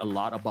spoken a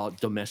lot about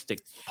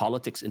domestic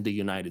politics in the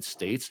United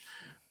States,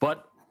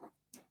 but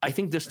I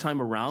think this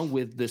time around,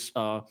 with this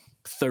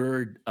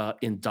third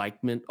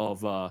indictment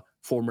of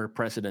former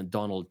President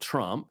Donald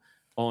Trump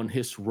on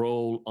his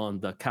role on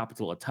the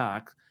Capitol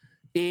attack,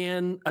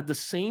 and at the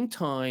same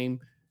time,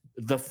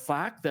 the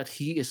fact that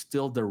he is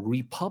still the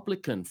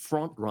Republican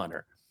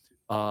frontrunner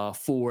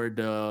for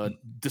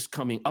this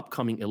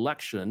upcoming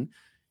election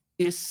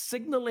is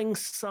signaling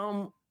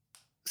some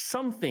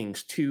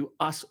things to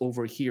us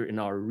over here in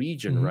our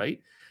region,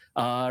 right?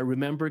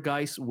 Remember,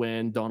 guys,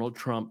 when Donald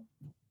Trump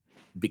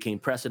became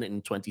president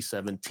in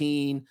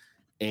 2017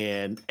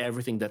 and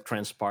everything that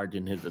transpired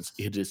in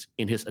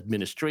his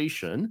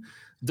administration,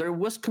 there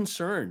was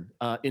concern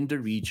in the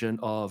region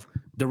of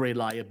the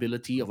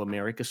reliability of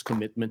America's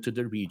commitment to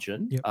the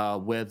region,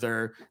 Yep.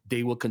 whether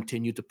they will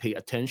continue to pay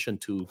attention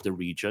to the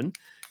region.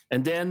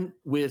 And then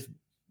with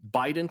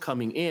Biden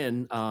coming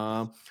in,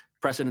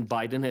 President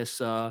Biden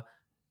has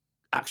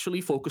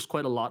actually focused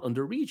quite a lot on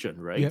the region,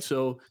 right? Yep.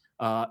 So,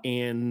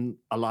 and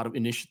a lot of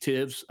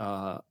initiatives,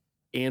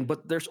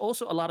 but there's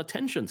also a lot of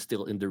tension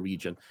still in the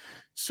region.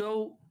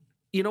 So,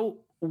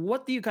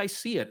 what do you guys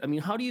see it? I mean,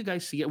 how do you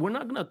guys see it? We're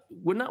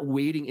not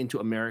wading into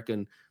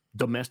American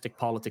domestic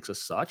politics as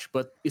such,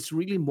 but it's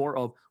really more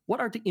of what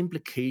are the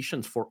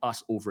implications for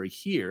us over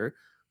here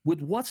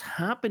with what's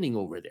happening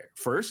over there.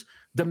 First,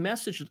 the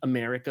message of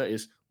America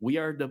is we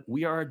are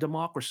a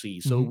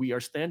democracy, so we are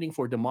standing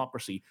for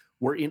democracy.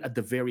 We're in at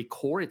the very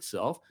core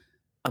itself.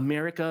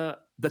 America,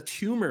 the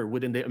tumor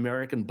within the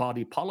American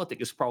body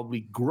politic is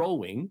probably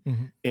growing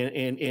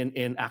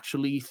and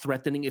actually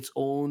threatening its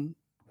own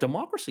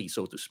democracy,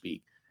 so to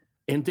speak.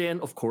 And then,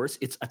 of course,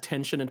 its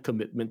attention and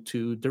commitment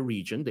to the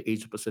region, the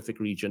Asia-Pacific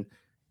region,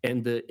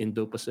 and the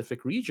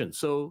Indo-Pacific region.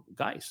 So,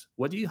 guys,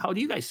 how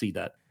do you guys see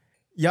that?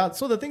 Yeah,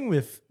 so the thing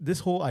with this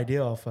whole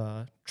idea of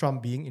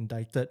Trump being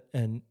indicted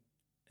and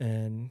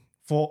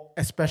for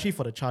especially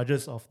for the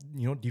charges of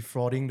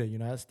defrauding the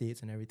United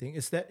States and everything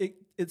is that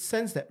it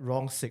sends that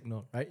wrong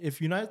signal, right? If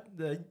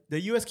the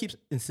US keeps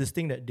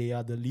insisting that they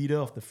are the leader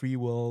of the free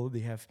world,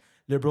 they have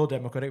liberal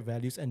democratic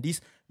values, and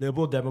these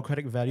liberal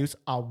democratic values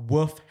are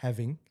worth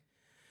having,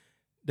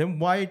 then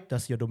why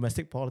does your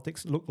domestic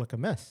politics look like a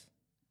mess?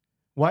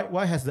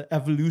 Why has the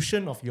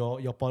evolution of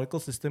your political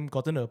system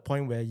gotten to a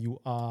point where you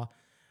are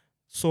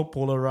so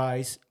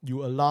polarized?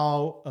 You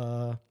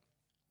allow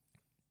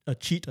a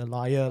cheat, a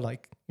liar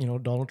like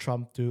Donald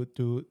Trump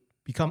to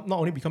become not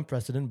only become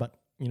president, but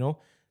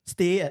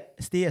stay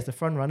as the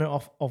front runner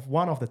of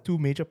one of the two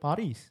major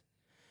parties,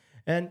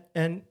 and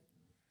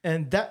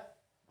that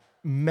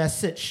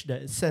message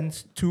that it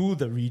sends to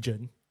the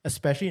region,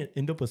 especially in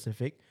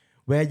Indo-Pacific,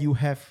 where you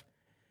have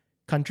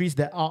countries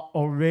that are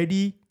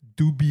already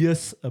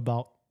dubious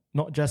about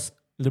not just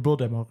liberal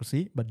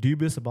democracy, but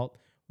dubious about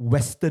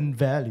Western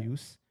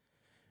values,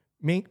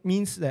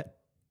 means that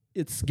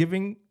it's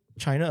giving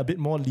China a bit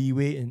more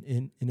leeway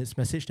in its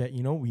message that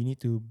we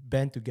need to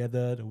band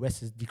together, the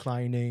West is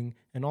declining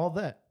and all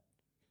that.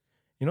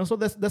 So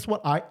that's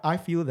what I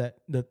feel that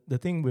the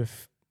thing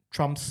with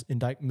Trump's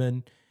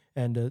indictment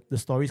and the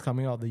stories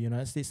coming out of the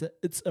United States, that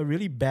it's a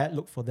really bad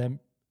look for them,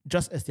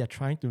 just as they're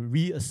trying to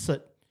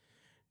reassert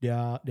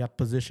their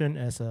position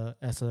as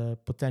a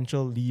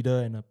potential leader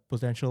and a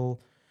potential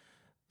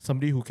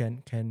somebody who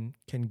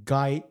can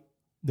guide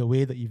the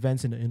way the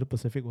events in the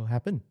Indo-Pacific will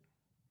happen.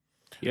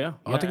 Yeah,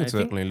 I think it's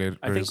certainly later.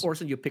 I think,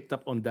 Orson, you picked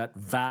up on that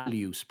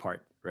values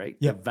part, right?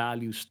 Yeah. The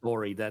value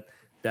story that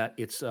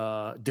it's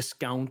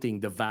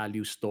discounting the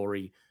value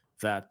story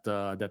that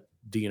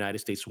the United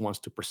States wants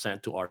to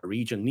present to our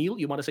region. Neil,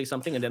 you want to say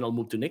something, and then I'll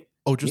move to Nick.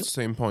 Oh, just Neil? the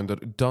same point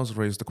that it does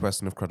raise the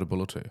question of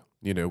credibility.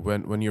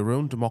 When your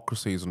own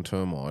democracy is in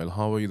turmoil,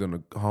 how are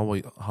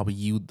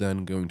you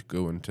then going to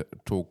go and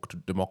talk to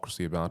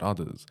democracy about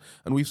others?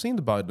 And we've seen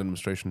the Biden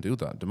administration do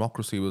that.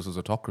 Democracy versus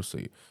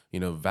autocracy.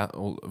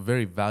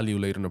 Very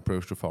value-laden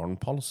approach to foreign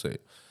policy,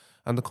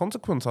 and the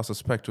consequence, I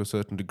suspect, to a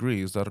certain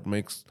degree, is that it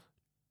makes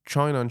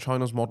China and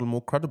China's model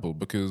more credible,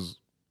 because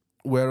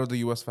where are the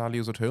US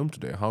values at home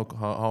today? How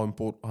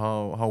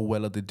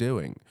well are they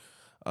doing?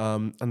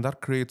 And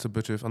that creates a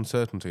bit of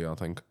uncertainty, I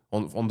think,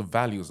 on the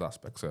values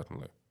aspect,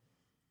 certainly.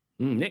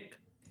 Nick,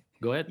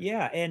 go ahead.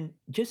 Yeah, and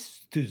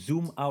just to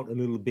zoom out a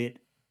little bit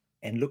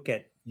and look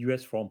at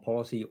US foreign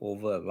policy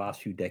over the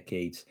last few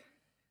decades,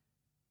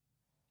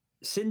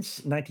 since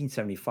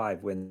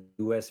 1975, when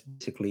the US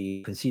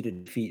basically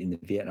conceded defeat in the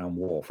Vietnam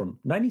War, from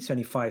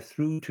 1975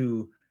 through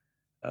to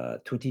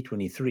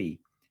 2023,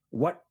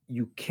 what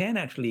you can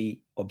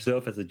actually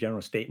observe as a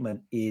general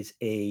statement is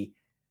a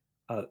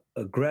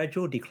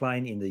gradual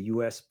decline in the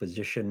U.S.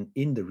 position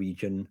in the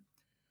region,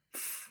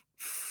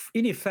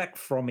 in effect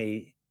from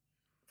a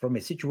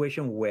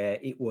situation where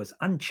it was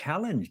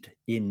unchallenged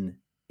in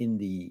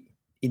the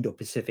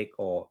Indo-Pacific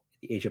or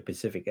the Asia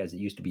Pacific as it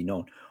used to be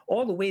known,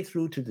 all the way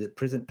through to the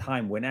present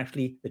time when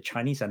actually the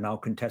Chinese are now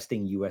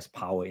contesting US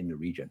power in the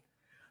region.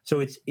 So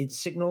it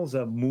signals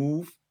a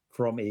move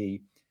from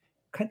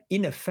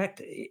in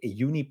effect, a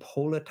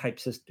unipolar type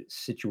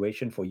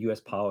situation for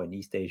US power in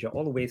East Asia,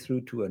 all the way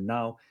through to a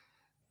now,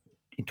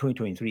 in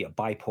 2023, a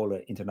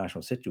bipolar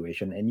international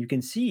situation. And you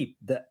can see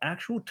the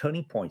actual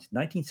turning points: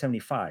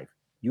 1975,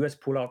 US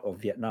pullout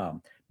of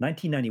Vietnam;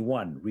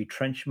 1991,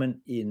 retrenchment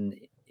in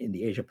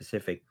the Asia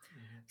Pacific,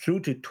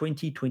 through to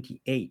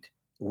 2028,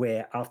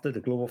 where after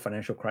the global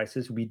financial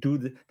crisis,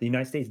 the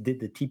United States did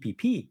the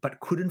TPP, but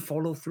couldn't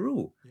follow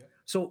through. Yeah.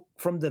 So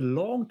from the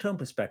long-term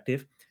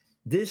perspective,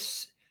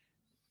 this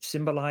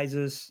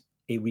symbolizes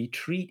a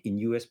retreat in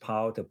US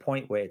power to a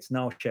point where it's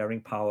now sharing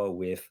power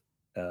with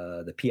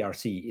the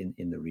PRC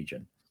in the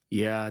region.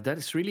 Yeah, that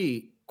is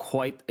really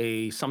quite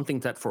something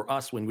that for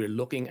us, when we're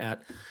looking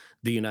at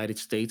the United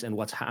States and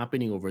what's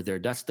happening over there,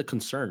 that's the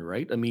concern,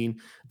 right? I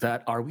mean,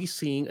 that are we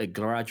seeing a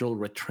gradual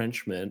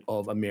retrenchment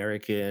of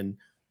American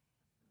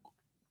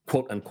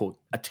quote unquote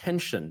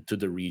attention to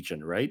the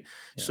region, right?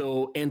 Yeah.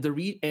 So and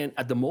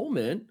at the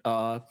moment,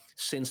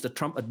 since the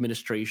Trump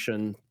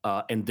administration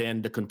and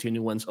then the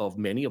continuance of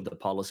many of the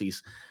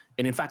policies,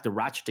 and in fact the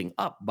ratcheting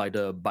up by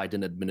the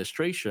Biden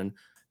administration,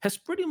 has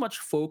pretty much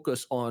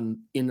focused on,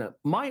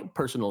 my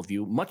personal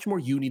view, much more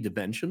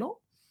unidimensional.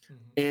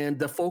 And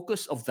the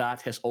focus of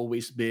that has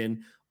always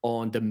been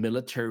on the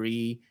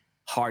military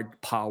hard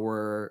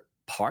power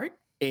part.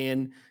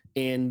 And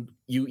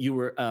you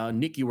were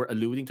Nick, you were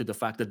alluding to the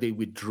fact that they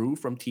withdrew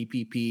from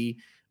TPP.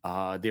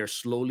 They're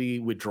slowly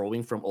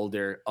withdrawing from all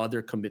their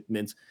other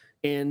commitments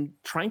and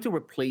trying to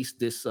replace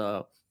this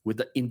with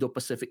the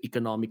Indo-Pacific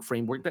economic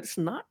framework. That's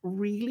not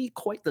really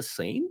quite the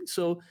same.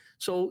 So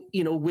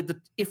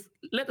if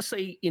let us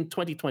say in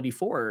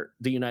 2024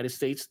 the United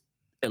States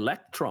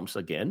elect Trump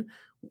again,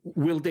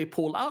 will they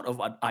pull out of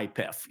an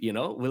IPEF?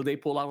 Will they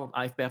pull out of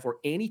IPEF or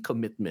any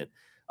commitment?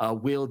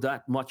 Will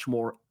that much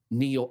more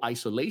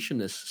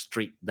neo-isolationist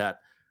streak that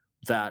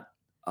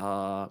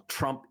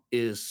Trump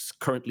is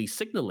currently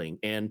signaling,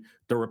 and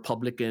the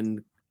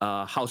Republican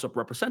House of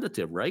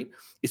Representatives, right,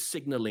 is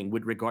signaling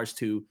with regards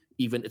to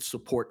even its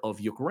support of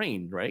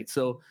Ukraine, right?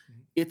 So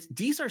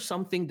these are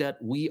something that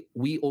we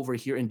over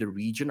here in the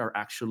region are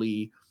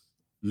actually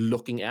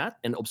looking at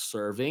and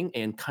observing,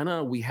 and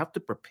we have to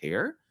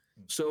prepare.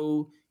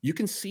 So you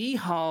can see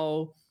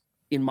how,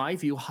 in my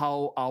view,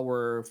 how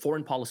our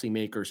foreign policy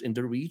makers in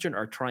the region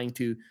are trying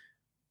to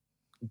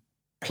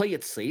play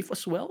it safe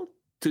as well,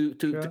 to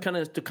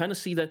kind of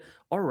see that,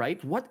 all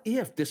right, what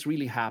if this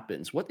really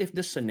happens? What if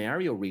this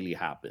scenario really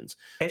happens?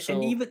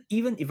 And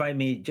even if I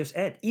may just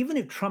add, even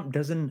if Trump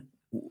doesn't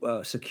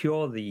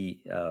secure the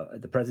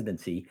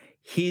presidency,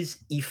 his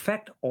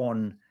effect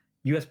on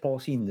U.S.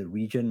 policy in the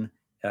region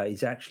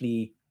is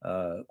actually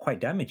quite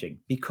damaging,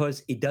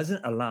 because it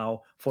doesn't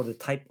allow for the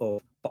type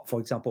of, for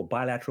example,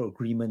 bilateral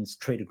agreements,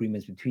 trade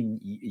agreements between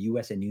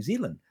U.S. and New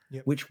Zealand,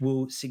 which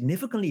will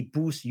significantly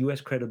boost U.S.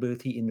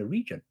 credibility in the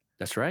region.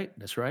 That's right.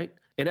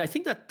 And I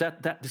think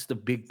that is the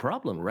big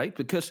problem, right?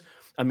 Because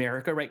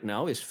America right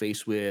now is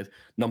faced with,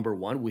 number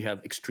one, we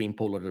have extreme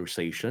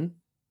polarization,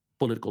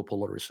 political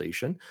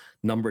polarization.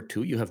 Number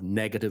two, you have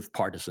negative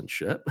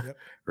partisanship,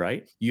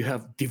 right? You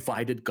have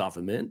divided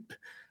government,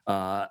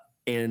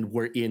 and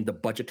wherein the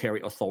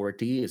budgetary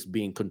authority is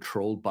being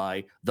controlled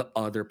by the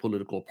other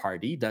political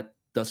party that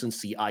doesn't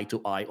see eye to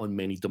eye on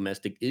many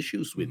domestic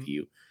issues with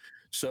you.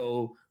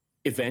 So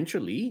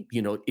eventually,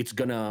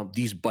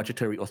 these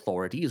budgetary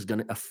authority is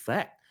gonna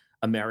affect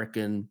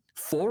American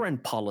foreign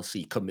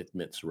policy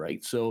commitments,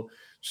 right? So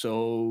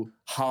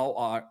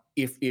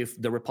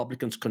if the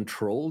Republicans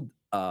control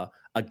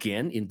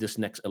again in this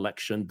next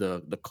election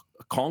the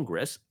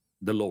Congress,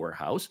 the lower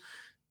house,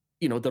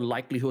 the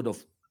likelihood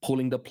of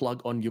pulling the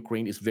plug on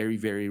Ukraine is very,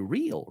 very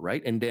real,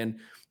 right? And then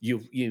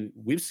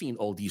we've seen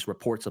all these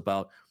reports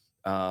about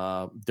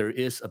there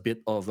is a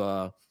bit of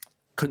a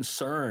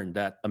concern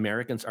that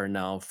Americans are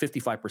now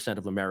 55%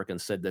 of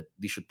Americans said that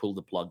they should pull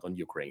the plug on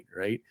Ukraine,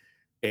 right?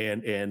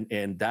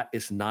 And that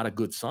is not a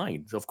good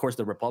sign. Of course,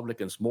 the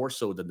Republicans more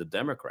so than the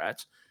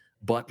Democrats,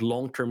 but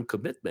long-term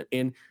commitment.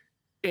 And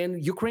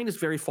Ukraine is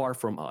very far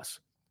from us.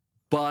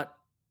 But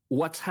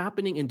what's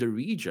happening in the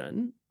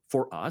region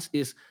for us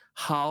is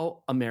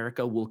how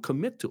America will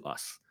commit to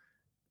us,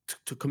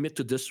 to commit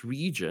to this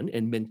region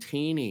and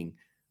maintaining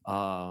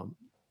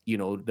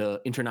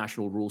the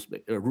international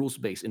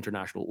rules-based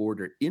international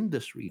order in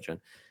this region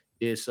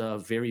is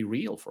very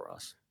real for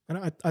us. And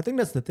I think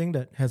that's the thing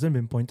that hasn't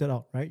been pointed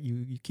out, right?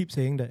 You keep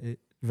saying that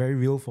it's very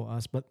real for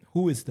us, but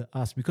who is the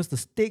us? Because the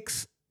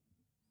stakes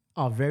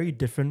are very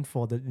different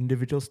for the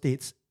individual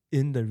states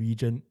in the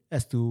region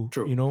as to,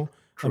 True.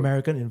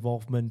 American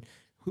involvement.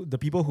 The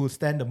people who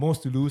stand the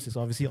most to lose is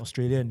obviously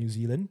Australia and New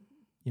Zealand,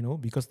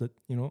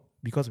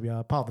 because we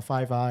are part of the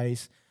Five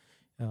Eyes.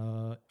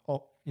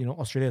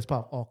 Australia is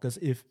part of AUKUS.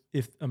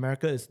 If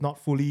America is not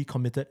fully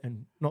committed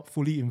and not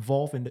fully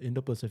involved in the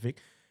Indo-Pacific,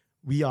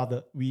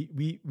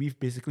 we've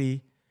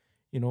basically,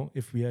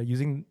 if we are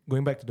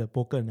going back to the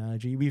poker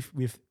analogy,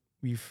 we've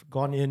we've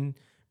gone in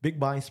big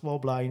blind, small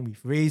blind. We've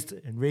raised,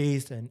 and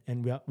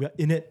we're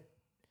in it.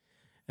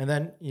 And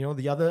then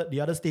the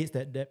other states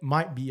that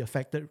might be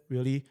affected,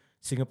 really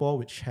Singapore,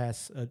 which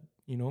has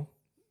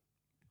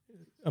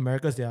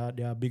America's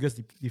their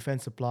biggest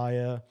defense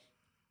supplier.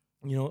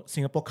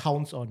 Singapore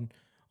counts on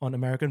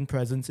American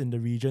presence in the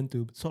region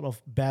to sort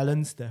of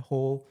balance the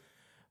whole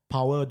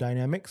power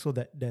dynamic so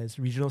that there's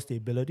regional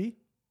stability,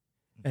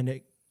 and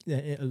it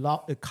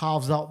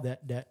carves out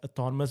that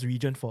autonomous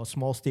region for a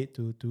small state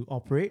to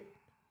operate.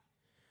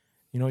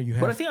 You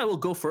But I have think I will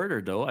go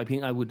further, though. I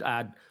think I would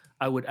add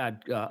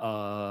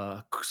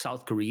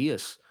South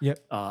Korea's yep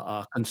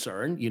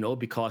concern,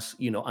 because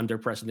under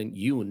President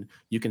Yoon,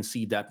 you can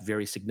see that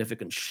very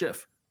significant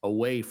shift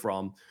away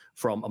from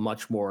a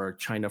much more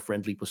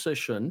China-friendly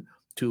position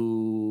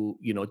to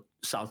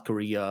South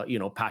Korea,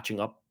 patching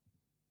up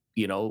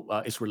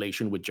its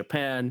relation with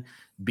Japan,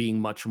 being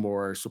much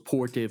more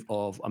supportive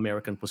of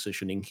American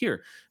positioning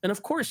here, and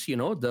of course,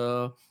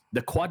 the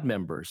Quad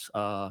members,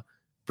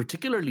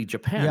 particularly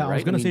Japan, yeah I was right?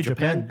 I gonna mean, say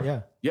Japan,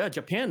 Japan, yeah,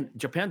 yeah,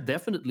 Japan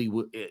definitely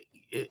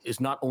is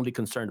not only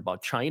concerned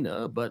about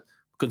China, but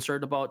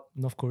concerned about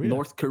North Korea.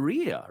 North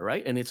Korea,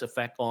 right, and its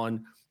effect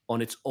on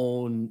its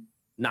own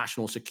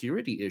national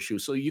security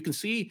issues. So you can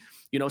see,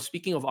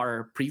 speaking of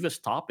our previous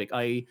topic,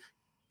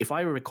 if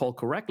I recall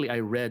correctly, I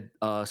read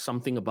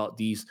something about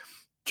these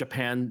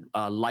Japan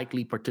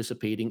likely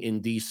participating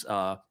in these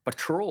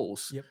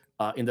patrols Yep.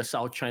 in the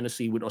South China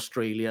Sea with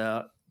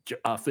Australia,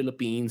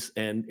 Philippines,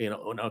 and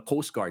on a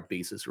Coast Guard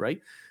basis,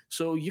 right?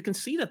 So you can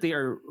see that they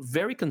are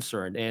very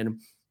concerned, and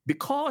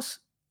because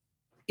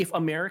if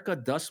America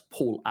does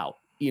pull out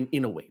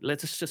in a way,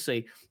 let's just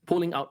say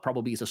pulling out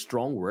probably is a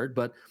strong word,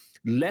 but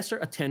lesser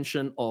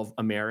attention of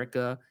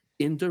America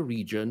in the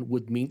region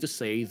would mean to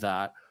say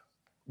that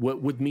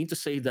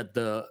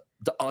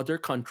the other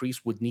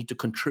countries would need to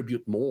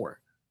contribute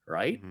more,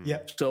 right? Mhm.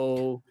 Yep.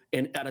 So,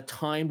 and at a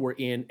time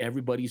wherein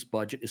everybody's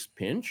budget is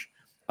pinched,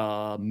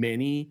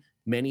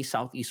 many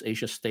Southeast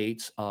Asia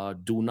states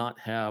do not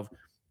have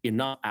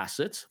enough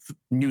assets.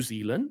 New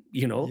Zealand,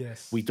 we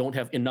Yes. don't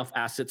have enough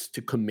assets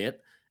to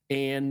commit,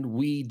 and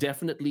we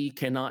definitely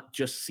cannot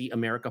just see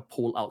America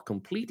pull out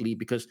completely,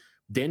 because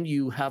then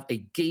you have a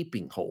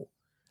gaping hole,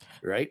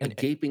 right? A And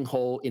gaping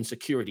hole in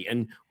security.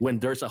 And when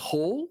there's a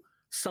hole,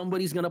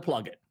 somebody's going to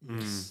plug it.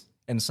 Yes.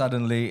 and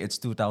suddenly it's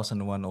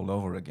 2001 all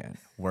over again,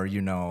 where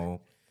the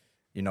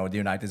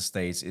United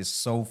States is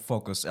so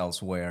focused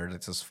elsewhere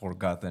that it's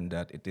forgotten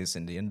that it is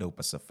in the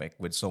Indo-Pacific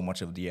with so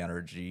much of the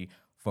energy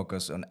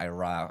focused on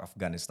Iraq,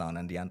 Afghanistan,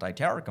 and the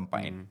anti-terror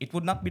campaign. It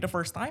would not be the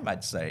first time,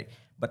 I'd say.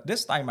 But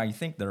this time, I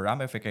think the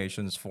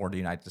ramifications for the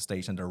United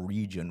States and the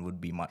region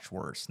would be much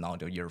worse now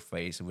that you're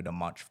faced with a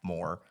much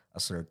more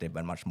assertive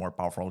and much more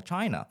powerful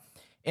China.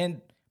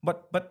 And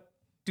but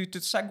to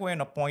segue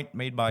on a point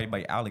made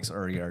by Alex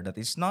earlier, that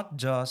it's not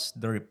just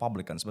the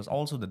Republicans, but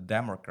also the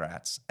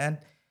Democrats. And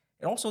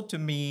it also, to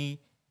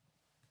me,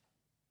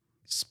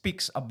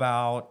 speaks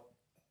about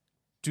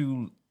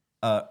two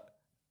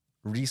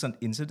recent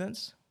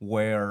incidents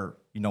where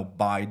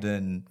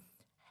Biden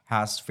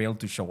has failed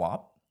to show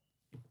up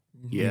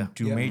Yeah.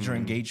 into Yeah. major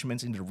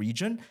engagements in the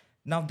region.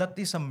 Now that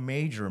is a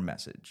major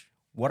message.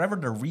 Whatever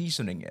the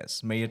reasoning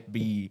is, may it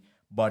be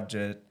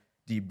budget,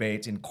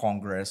 debates in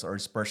Congress, or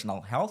its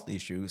personal health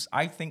issues,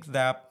 I think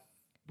that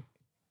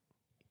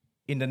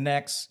in the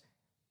next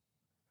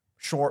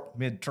short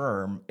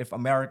midterm, if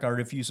America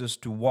refuses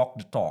to walk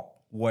the talk,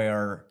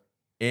 where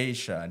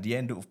Asia, the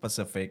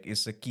Indo-Pacific,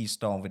 is a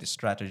keystone with its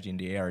strategy in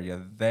the area,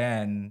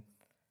 then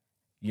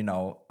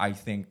I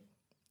think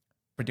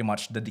pretty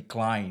much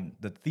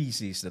the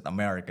thesis that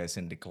America is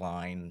in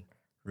decline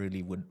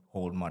really would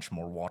hold much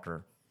more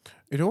water.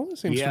 It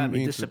almost seems to Yeah, I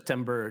mean, me this that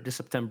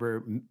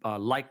September,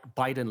 like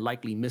Biden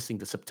likely missing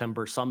the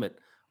September summit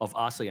of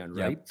ASEAN,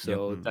 right? Yep, yep.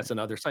 So that's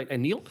another side.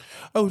 And Neil?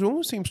 it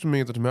almost seems to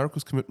me that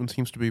America's commitment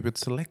seems to be a bit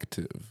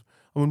selective.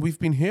 I mean, we've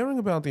been hearing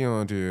about the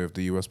idea of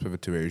the US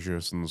pivot to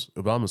Asia since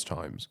Obama's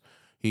times.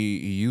 He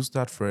used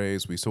that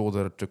phrase. We saw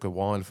that it took a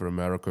while for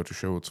America to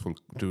show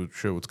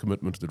its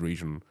commitment to the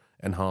region,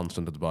 enhanced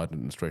under the Biden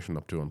administration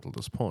up to until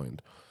this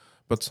point.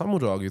 But some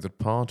would argue that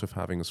part of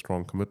having a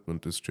strong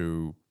commitment is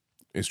to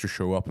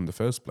show up in the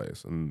first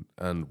place, and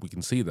we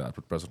can see that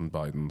with President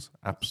Biden's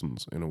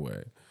absence in a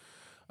way.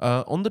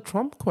 On the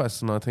Trump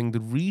question, I think the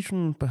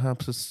region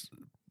perhaps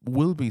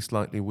will be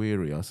slightly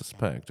weary, I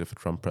suspect, if a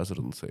Trump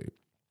presidency,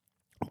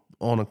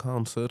 on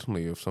account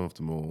certainly of some of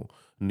the more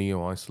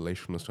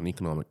neo-isolationist and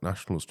economic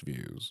nationalist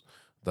views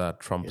that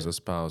Trump has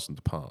espoused in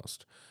the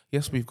past.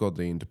 Yes, we've got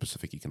the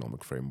Indo-Pacific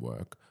Economic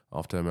Framework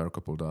after America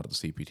pulled out of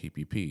the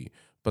CPTPP,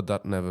 but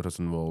that never has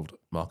involved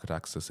market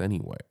access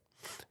anyway.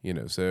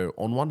 So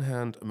on one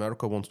hand,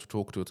 America wants to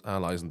talk to its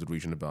allies in the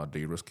region about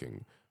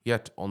de-risking.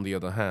 Yet, on the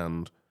other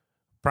hand,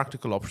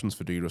 practical options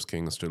for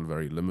de-risking are still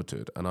very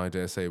limited, and I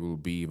dare say will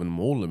be even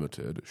more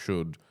limited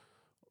should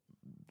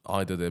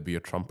either there be a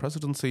Trump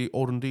presidency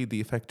or indeed the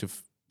effect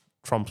of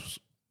Trump's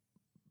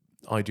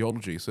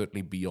ideology,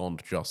 certainly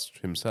beyond just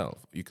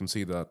himself. You can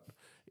see that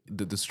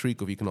the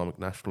streak of economic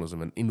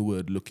nationalism and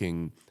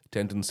inward-looking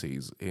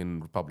tendencies in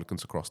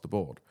Republicans across the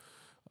board.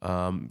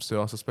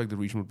 So I suspect the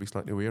region would be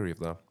slightly wary of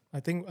that. I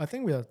think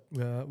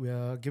we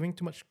are giving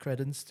too much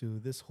credence to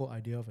this whole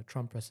idea of a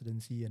Trump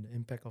presidency and the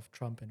impact of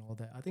Trump and all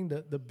that. I think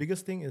the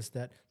biggest thing is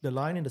that the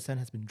line in the sand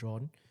has been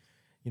drawn.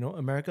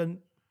 American,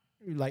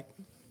 like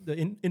the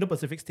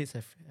Indo-Pacific states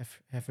have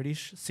already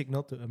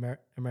signaled to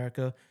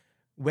America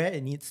where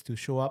it needs to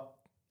show up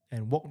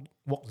and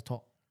walk the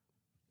talk.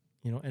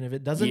 And if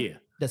it doesn't, Yeah.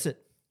 that's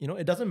it.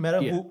 It doesn't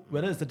matter Yeah.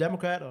 whether it's the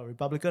Democrat or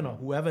Republican or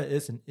whoever it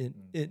is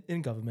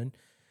in government.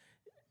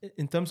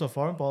 In terms of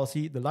foreign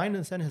policy, the line in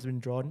the sand has been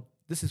drawn.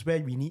 This is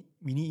where we need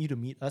you to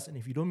meet us, and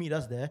if you don't meet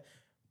us there,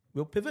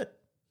 we'll pivot.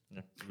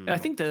 And I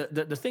think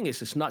the thing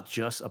is, it's not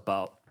just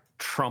about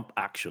Trump,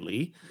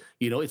 actually.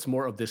 It's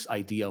more of this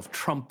idea of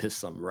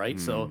Trumpism, right?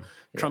 So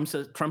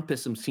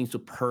Trumpism seems to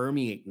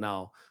permeate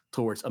now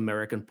towards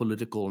American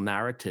political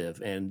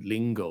narrative and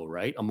lingo,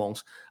 right?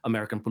 Amongst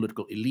American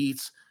political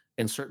elites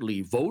and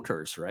certainly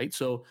voters, right?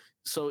 So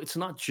it's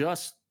not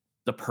just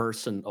the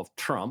person of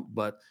Trump,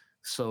 but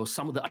so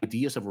some of the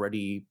ideas have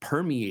already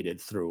permeated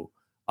through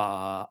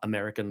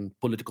American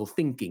political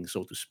thinking,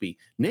 so to speak.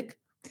 Nick?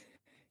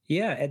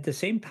 Yeah, at the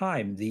same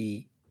time,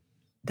 the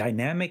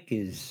dynamic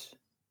is,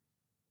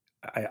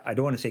 I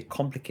don't want to say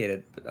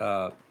complicated,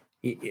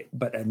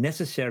 but a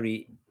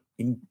necessary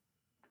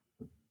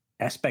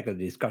aspect of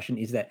the discussion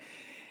is that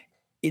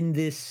in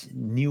this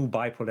new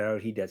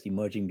bipolarity that's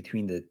emerging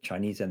between the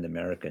Chinese and the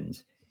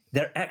Americans,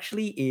 there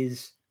actually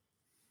is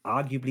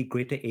arguably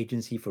greater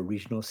agency for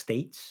regional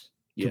states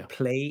to Yeah.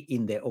 play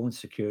in their own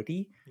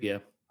security. Yeah.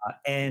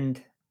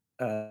 And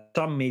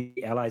some may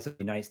be allies of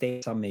the United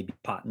States, some may be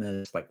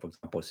partners, like, for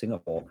example,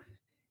 Singapore.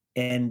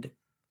 And,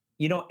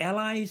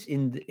 allies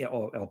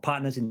or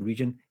partners in the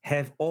region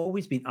have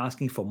always been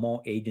asking for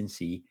more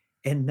agency.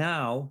 And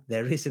now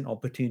there is an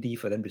opportunity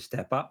for them to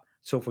step up.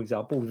 So, for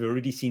example, we've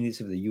already seen this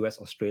with the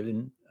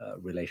US-Australian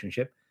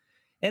relationship.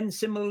 And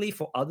similarly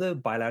for other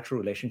bilateral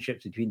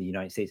relationships between the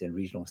United States and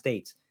regional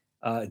states.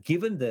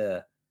 Given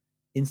the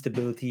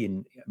instability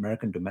in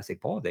American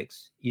domestic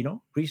politics,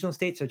 regional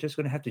states are just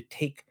going to have to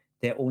take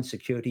their own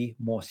security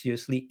more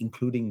seriously,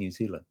 including New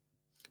Zealand.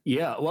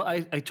 Yeah, well,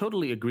 I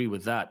totally agree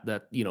with that,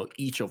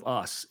 each of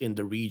us in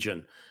the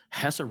region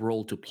has a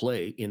role to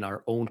play in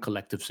our own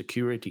collective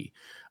security.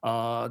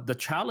 The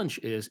challenge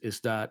is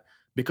that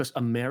because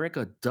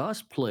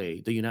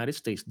the United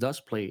States does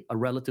play a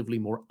relatively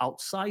more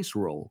outsized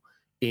role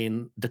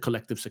in the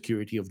collective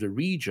security of the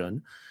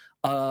region,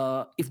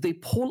 if they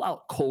pull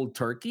out cold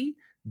turkey,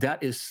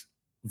 that is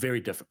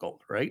very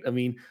difficult, right? I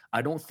mean,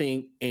 I don't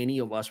think any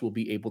of us will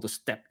be able to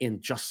step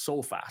in just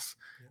so fast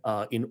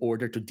in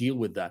order to deal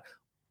with that.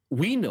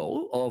 We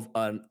know of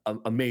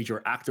a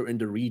major actor in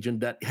the region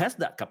that has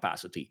that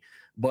capacity,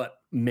 but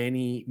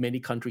many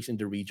countries in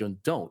the region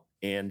don't.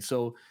 And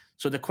so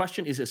the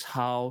question is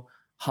how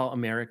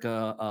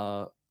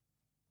America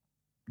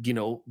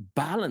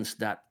balance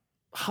that.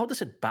 How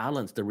does it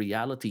balance the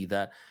reality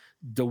that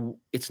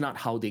it's not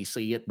how they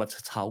say it, but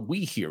it's how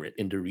we hear it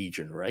in the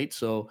region, right?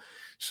 So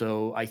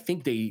I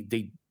think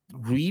they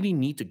really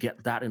need to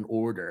get that in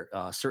order.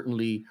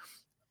 Certainly,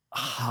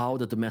 how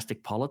the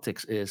domestic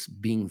politics is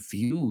being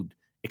viewed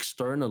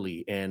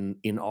externally and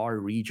in our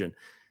region.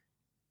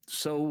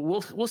 So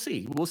we'll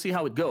see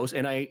how it goes.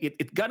 And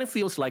it kind of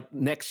feels like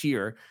next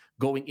year,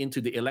 going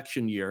into the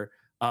election year,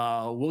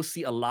 we'll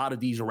see a lot of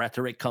these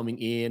rhetoric coming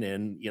in,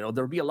 and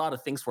there'll be a lot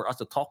of things for us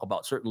to talk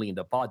about, certainly in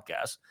the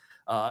podcast.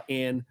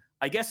 And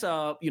I guess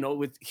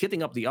with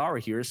hitting up the hour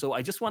here, so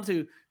I just want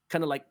to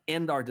kind of like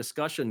end our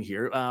discussion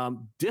here.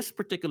 This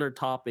particular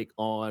topic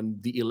on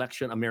the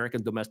election,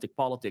 American domestic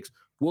politics,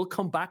 will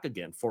come back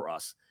again for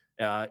us.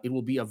 It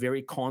will be a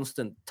very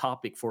constant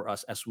topic for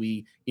us as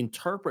we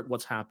interpret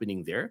what's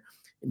happening there.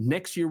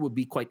 Next year will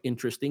be quite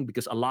interesting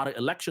because a lot of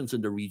elections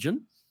in the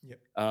region,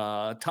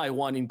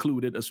 Taiwan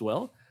included as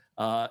well.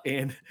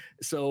 And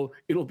so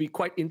it'll be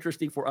quite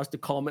interesting for us to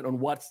comment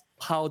on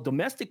how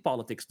domestic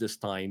politics this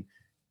time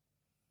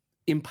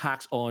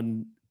impacts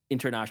on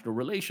international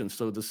relations.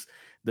 So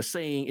the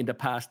saying in the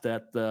past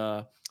that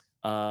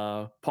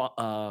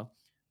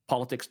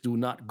politics do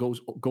not go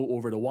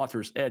over the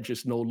water's edge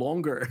is no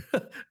longer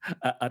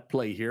at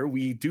play here.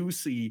 We do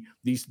see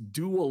these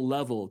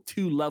two-level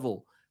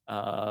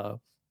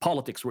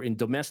politics wherein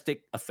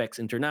domestic affects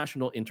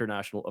international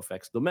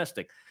affects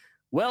domestic.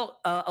 Well,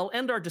 I'll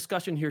end our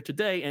discussion here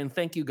today, and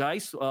thank you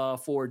guys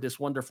for this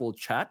wonderful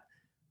chat.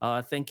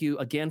 Thank you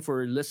again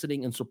for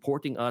listening and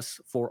supporting us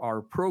for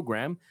our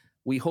program.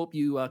 We hope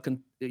you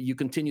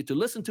continue to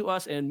listen to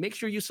us, and make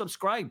sure you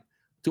subscribe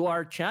to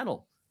our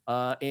channel.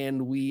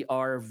 And we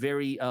are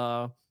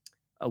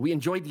we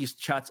enjoy these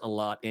chats a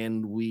lot,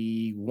 and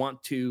we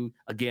want to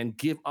again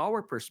give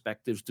our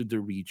perspectives to the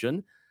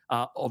region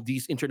of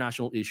these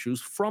international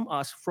issues from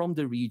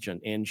the region,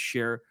 and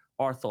share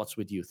our thoughts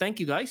with you. Thank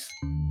you, guys.